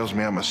doctor tells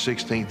me I'm a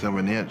 1/16 of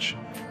an inch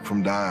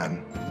from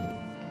dying.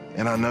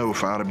 And I know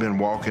if I'd have been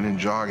walking and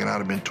jogging, I'd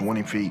have been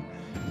 20 feet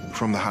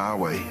from the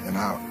highway, and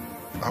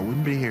I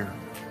wouldn't be here.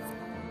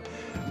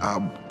 I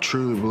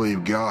truly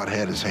believe God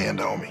had his hand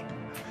on me.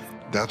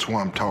 That's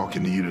why I'm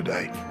talking to you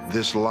today.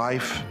 This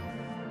life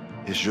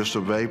is just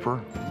a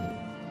vapor,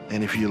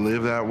 and if you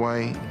live that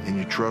way and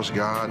you trust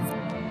God,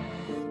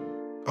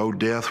 oh,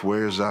 death,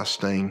 where is thy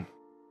sting?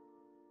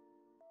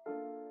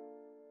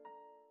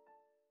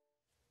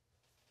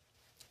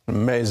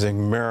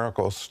 Amazing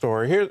miracle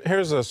story.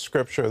 Here's a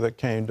scripture that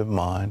came to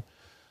mind.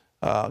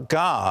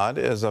 God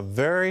is a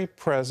very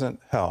present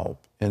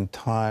help in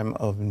time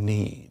of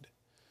need.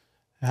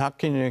 How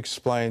can you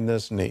explain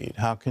this need?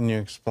 How can you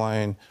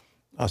explain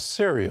a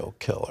serial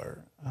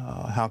killer?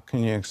 How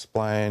can you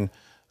explain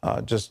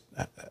just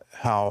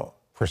how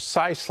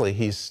precisely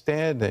he's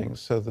standing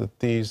so that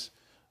these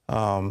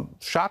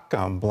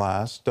shotgun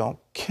blasts don't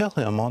kill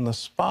him on the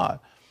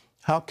spot?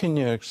 How can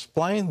you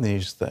explain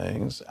these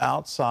things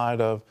outside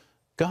of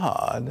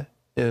God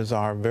is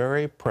our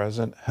very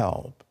present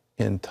help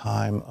in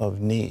time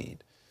of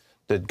need?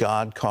 Did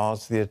God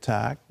cause the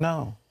attack?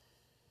 No.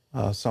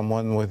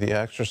 Someone with the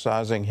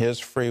exercising his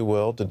free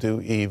will to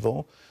do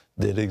evil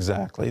did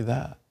exactly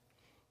that.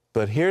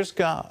 But here's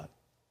God,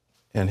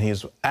 and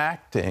he's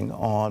acting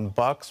on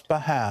Buck's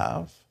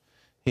behalf.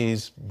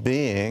 He's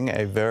being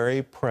a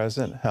very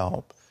present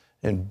help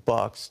in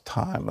Buck's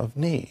time of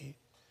need.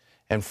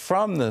 And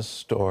from this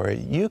story,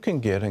 you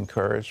can get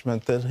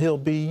encouragement that he'll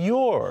be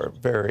your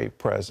very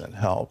present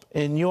help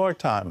in your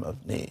time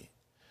of need.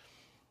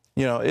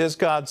 You know, is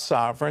God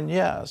sovereign?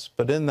 Yes.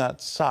 But in that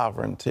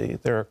sovereignty,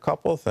 there are a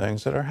couple of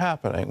things that are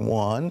happening.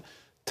 One,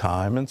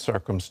 time and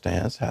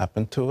circumstance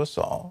happen to us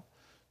all.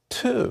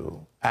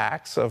 Two,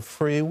 acts of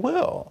free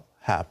will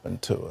happen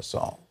to us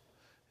all.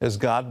 Is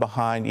God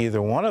behind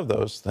either one of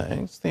those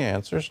things? The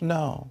answer is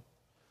no.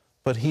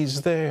 But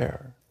he's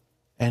there.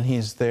 And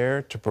he's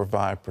there to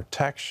provide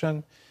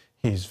protection.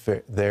 He's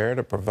there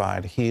to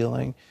provide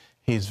healing.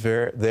 He's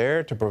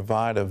there to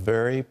provide a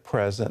very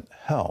present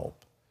help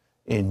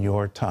in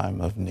your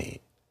time of need.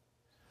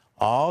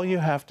 All you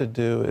have to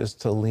do is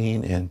to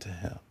lean into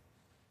him.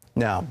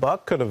 Now,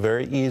 Buck could have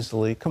very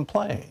easily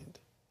complained.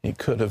 He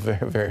could have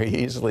very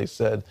easily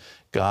said,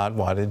 God,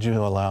 why did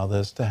you allow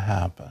this to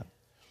happen?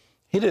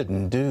 He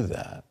didn't do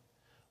that.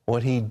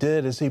 What he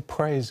did is he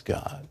praised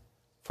God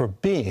for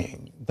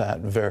being that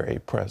very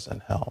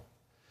present help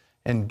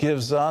and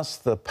gives us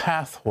the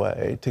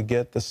pathway to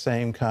get the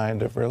same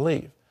kind of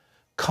relief.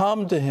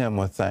 Come to him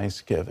with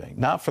thanksgiving,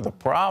 not for the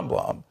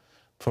problem,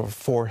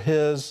 for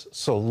his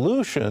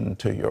solution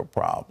to your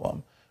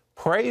problem.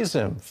 Praise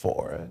him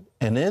for it.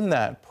 And in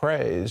that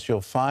praise,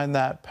 you'll find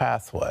that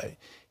pathway.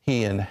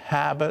 He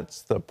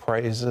inhabits the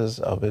praises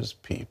of his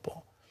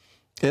people.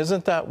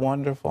 Isn't that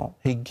wonderful?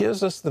 He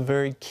gives us the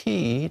very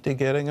key to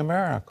getting a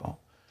miracle.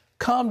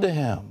 Come to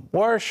him,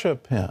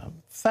 worship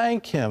him,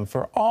 thank him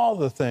for all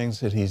the things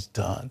that he's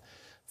done.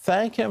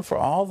 Thank him for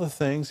all the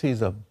things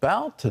he's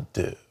about to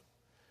do,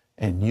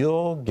 and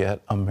you'll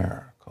get a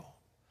miracle.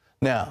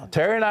 Now,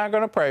 Terry and I are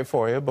going to pray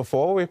for you.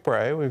 Before we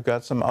pray, we've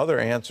got some other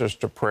answers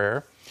to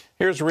prayer.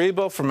 Here's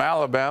Reba from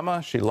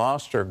Alabama. She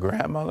lost her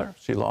grandmother.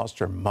 She lost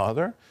her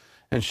mother,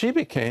 and she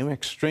became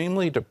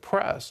extremely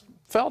depressed,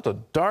 felt a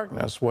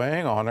darkness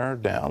weighing on her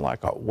down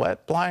like a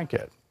wet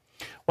blanket.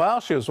 While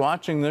she was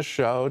watching this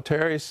show,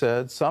 Terry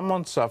said,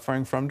 someone's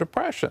suffering from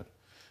depression.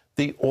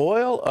 The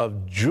oil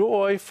of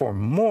joy for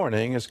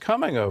mourning is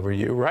coming over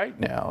you right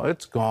now.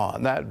 It's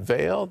gone. That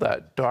veil,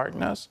 that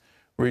darkness,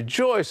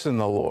 rejoice in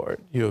the Lord.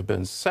 You have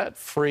been set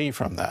free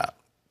from that.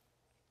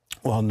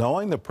 Well,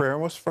 knowing the prayer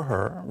was for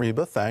her,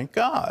 Reba thanked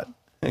God.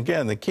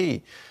 Again, the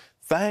key,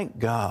 thank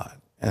God.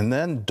 And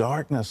then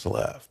darkness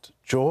left,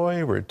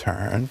 joy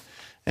returned,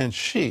 and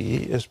she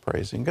is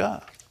praising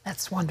God.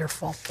 That's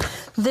wonderful.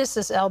 This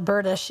is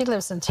Alberta. She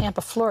lives in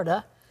Tampa,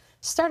 Florida.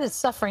 Started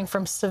suffering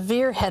from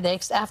severe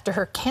headaches after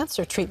her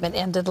cancer treatment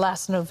ended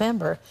last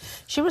November.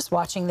 She was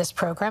watching this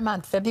program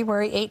on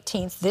February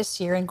 18th this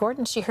year, and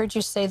Gordon, she heard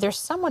you say there's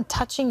someone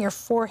touching your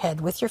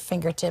forehead with your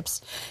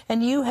fingertips,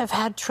 and you have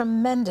had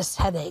tremendous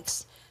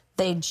headaches.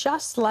 They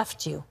just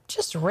left you.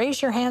 Just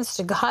raise your hands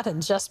to God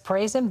and just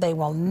praise Him. They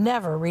will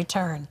never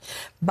return.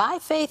 By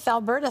faith,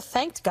 Alberta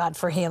thanked God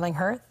for healing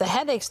her. The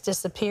headaches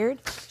disappeared.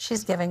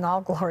 She's giving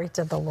all glory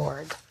to the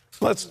Lord.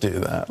 Let's do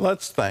that.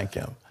 Let's thank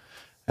Him.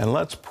 And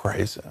let's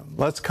praise Him.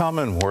 Let's come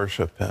and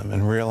worship Him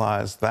and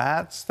realize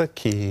that's the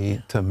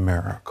key to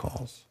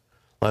miracles.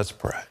 Let's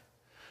pray.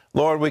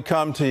 Lord, we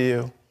come to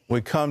you.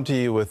 We come to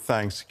you with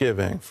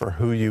thanksgiving for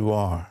who you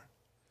are.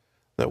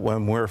 That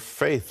when we're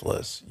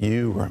faithless,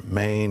 you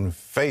remain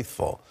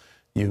faithful.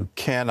 You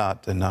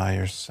cannot deny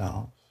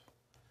yourself.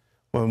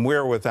 When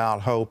we're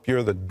without hope,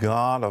 you're the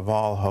God of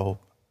all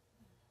hope.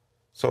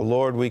 So,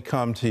 Lord, we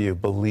come to you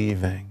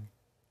believing,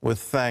 with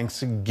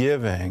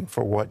thanksgiving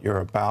for what you're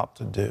about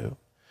to do,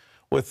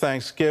 with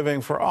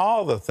thanksgiving for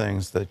all the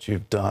things that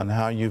you've done,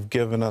 how you've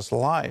given us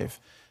life,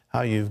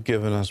 how you've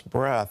given us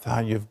breath,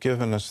 how you've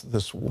given us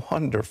this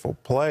wonderful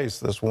place,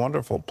 this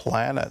wonderful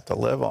planet to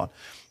live on.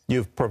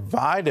 You've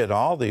provided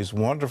all these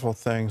wonderful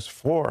things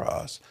for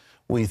us.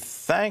 We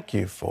thank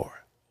you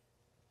for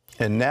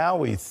it. And now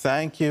we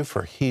thank you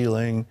for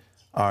healing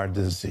our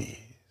disease.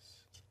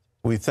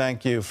 We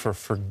thank you for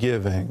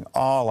forgiving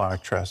all our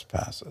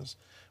trespasses.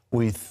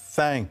 We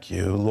thank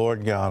you,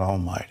 Lord God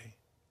Almighty.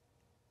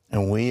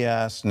 And we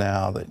ask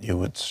now that you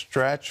would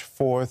stretch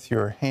forth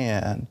your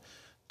hand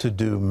to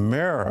do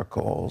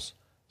miracles,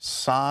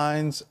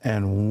 signs,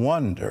 and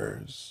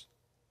wonders.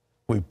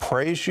 We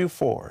praise you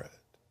for it.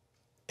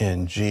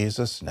 In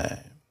Jesus'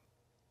 name.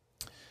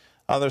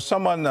 There's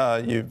someone,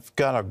 you've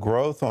got a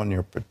growth on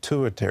your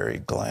pituitary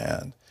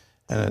gland,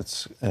 and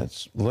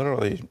it's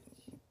literally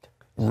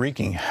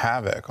wreaking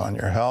havoc on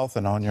your health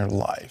and on your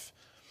life.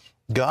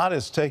 God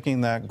is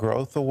taking that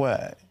growth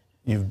away.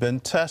 You've been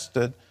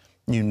tested.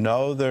 You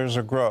know there's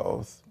a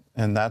growth,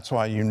 and that's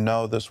why you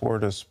know this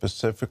word is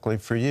specifically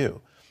for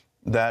you.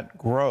 That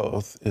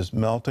growth is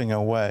melting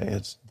away.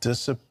 It's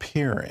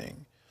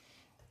disappearing.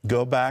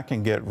 Go back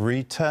and get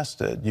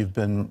retested. You've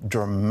been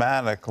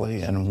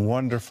dramatically and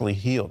wonderfully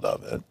healed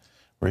of it.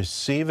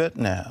 Receive it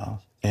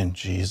now in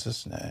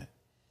Jesus' name.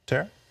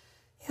 Tara?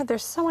 Yeah,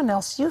 there's someone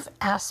else. You've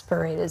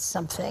aspirated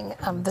something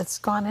that's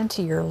gone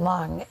into your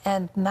lung,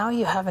 and now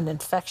you have an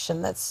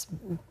infection that's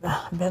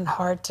been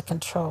hard to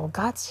control.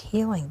 God's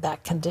healing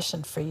that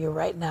condition for you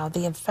right now.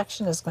 The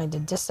infection is going to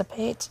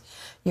dissipate.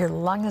 Your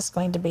lung is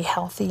going to be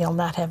healthy. You'll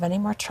not have any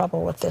more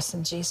trouble with this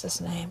in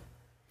Jesus' name.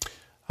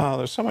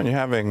 There's someone you're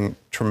having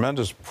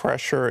tremendous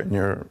pressure in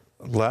your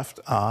left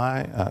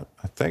eye.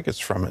 I think it's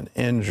from an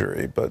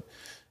injury, but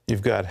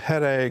you've got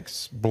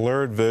headaches,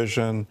 blurred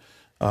vision.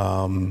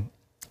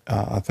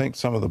 I think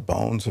some of the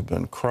bones have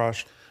been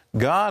crushed.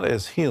 God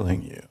is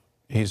healing you.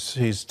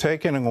 He's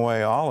taking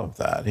away all of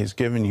that. He's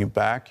giving you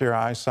back your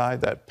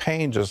eyesight. That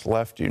pain just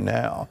left you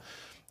now.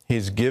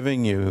 He's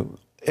giving you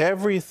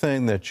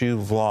everything that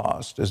you've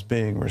lost is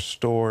being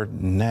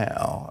restored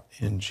now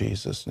in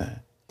Jesus'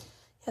 name.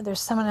 Yeah,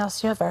 there's someone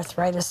else. You have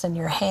arthritis in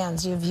your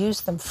hands. You've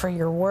used them for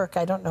your work.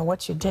 I don't know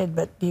what you did,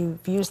 but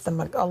you've used them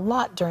a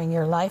lot during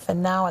your life.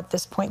 And now at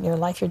this point in your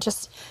life,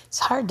 it's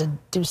hard to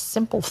do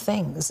simple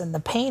things. And the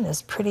pain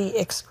is pretty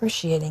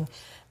excruciating.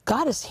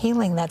 God is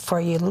healing that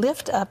for you.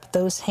 Lift up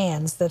those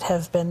hands that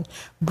have been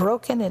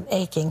broken and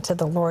aching to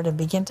the Lord and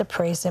begin to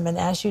praise Him. And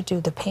as you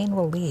do, the pain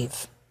will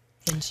leave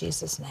in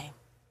Jesus' name.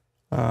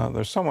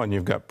 There's someone,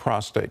 you've got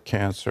prostate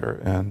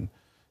cancer, and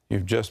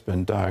you've just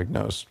been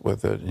diagnosed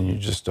with it, and you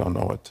just don't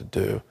know what to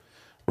do.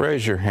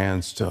 Raise your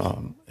hands to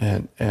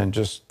Him and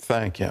just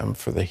thank Him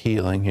for the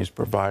healing He's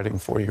providing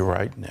for you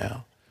right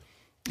now.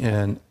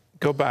 And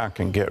go back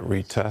and get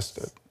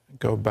retested.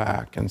 Go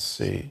back and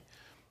see.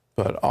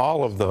 But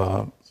all of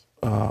the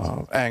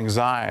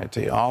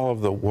anxiety, all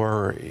of the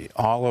worry,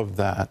 all of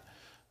that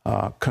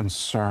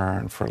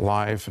concern for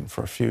life and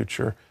for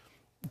future,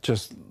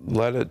 just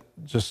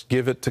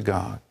give it to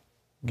God.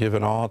 Give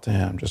it all to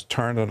Him. Just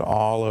turn it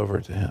all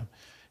over to Him.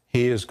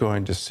 He is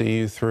going to see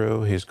you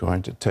through. He's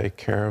going to take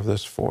care of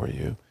this for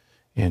you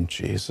in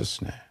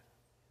Jesus' name.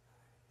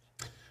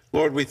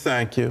 Lord, we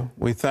thank you.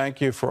 We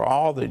thank you for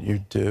all that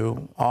you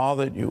do, all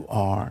that you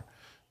are,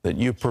 that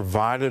you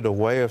provided a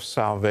way of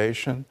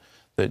salvation,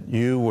 that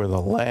you were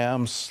the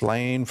Lamb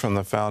slain from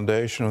the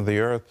foundation of the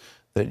earth,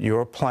 that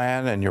your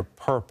plan and your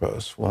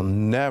purpose will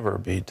never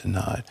be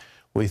denied.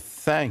 We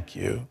thank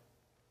you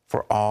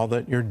for all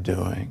that you're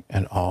doing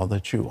and all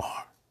that you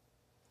are.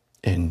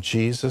 In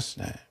Jesus'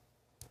 name,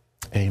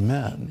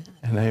 Amen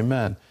and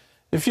amen.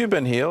 If you've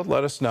been healed,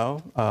 let us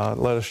know.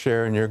 Let us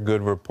share in your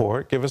good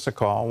report. Give us a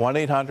call,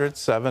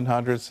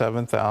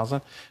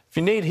 1-800-700-7000. If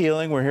you need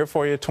healing, we're here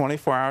for you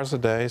 24 hours a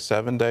day,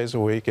 7 days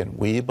a week, and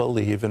we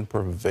believe in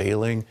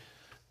prevailing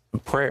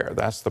prayer.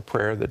 That's the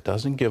prayer that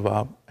doesn't give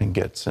up and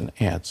gets an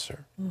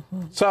answer.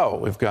 So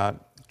we've got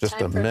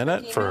just a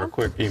minute for a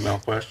quick email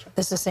question.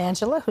 This is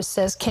Angela, who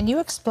says, can you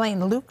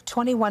explain Luke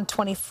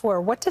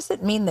 21:24? What does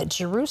it mean that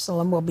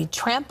Jerusalem will be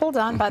trampled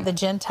on by the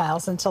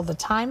Gentiles until the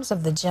times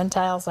of the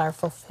Gentiles are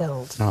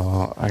fulfilled?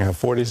 Oh, I got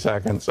 40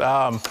 seconds.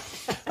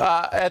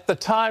 At the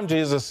time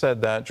Jesus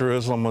said that,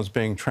 Jerusalem was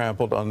being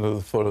trampled under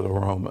the foot of the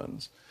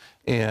Romans.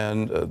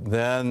 And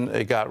then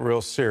it got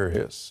real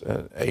serious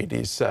at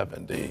AD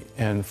 70.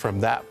 And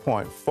from that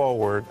point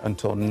forward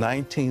until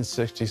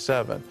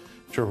 1967,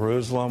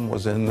 Jerusalem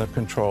was in the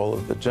control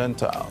of the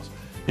Gentiles.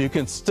 You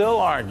can still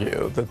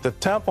argue that the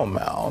Temple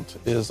Mount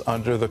is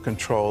under the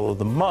control of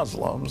the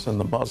Muslims and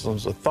the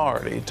Muslims'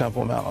 authority,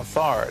 Temple Mount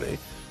authority.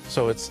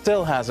 So it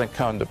still hasn't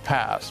come to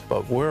pass,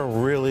 but we're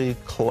really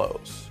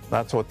close.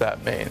 That's what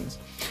that means.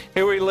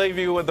 Here we leave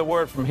you with the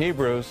word from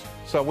Hebrews.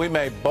 So we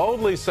may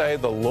boldly say,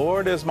 the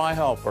Lord is my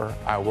helper.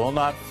 I will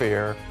not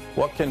fear.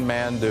 What can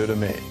man do to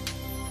me?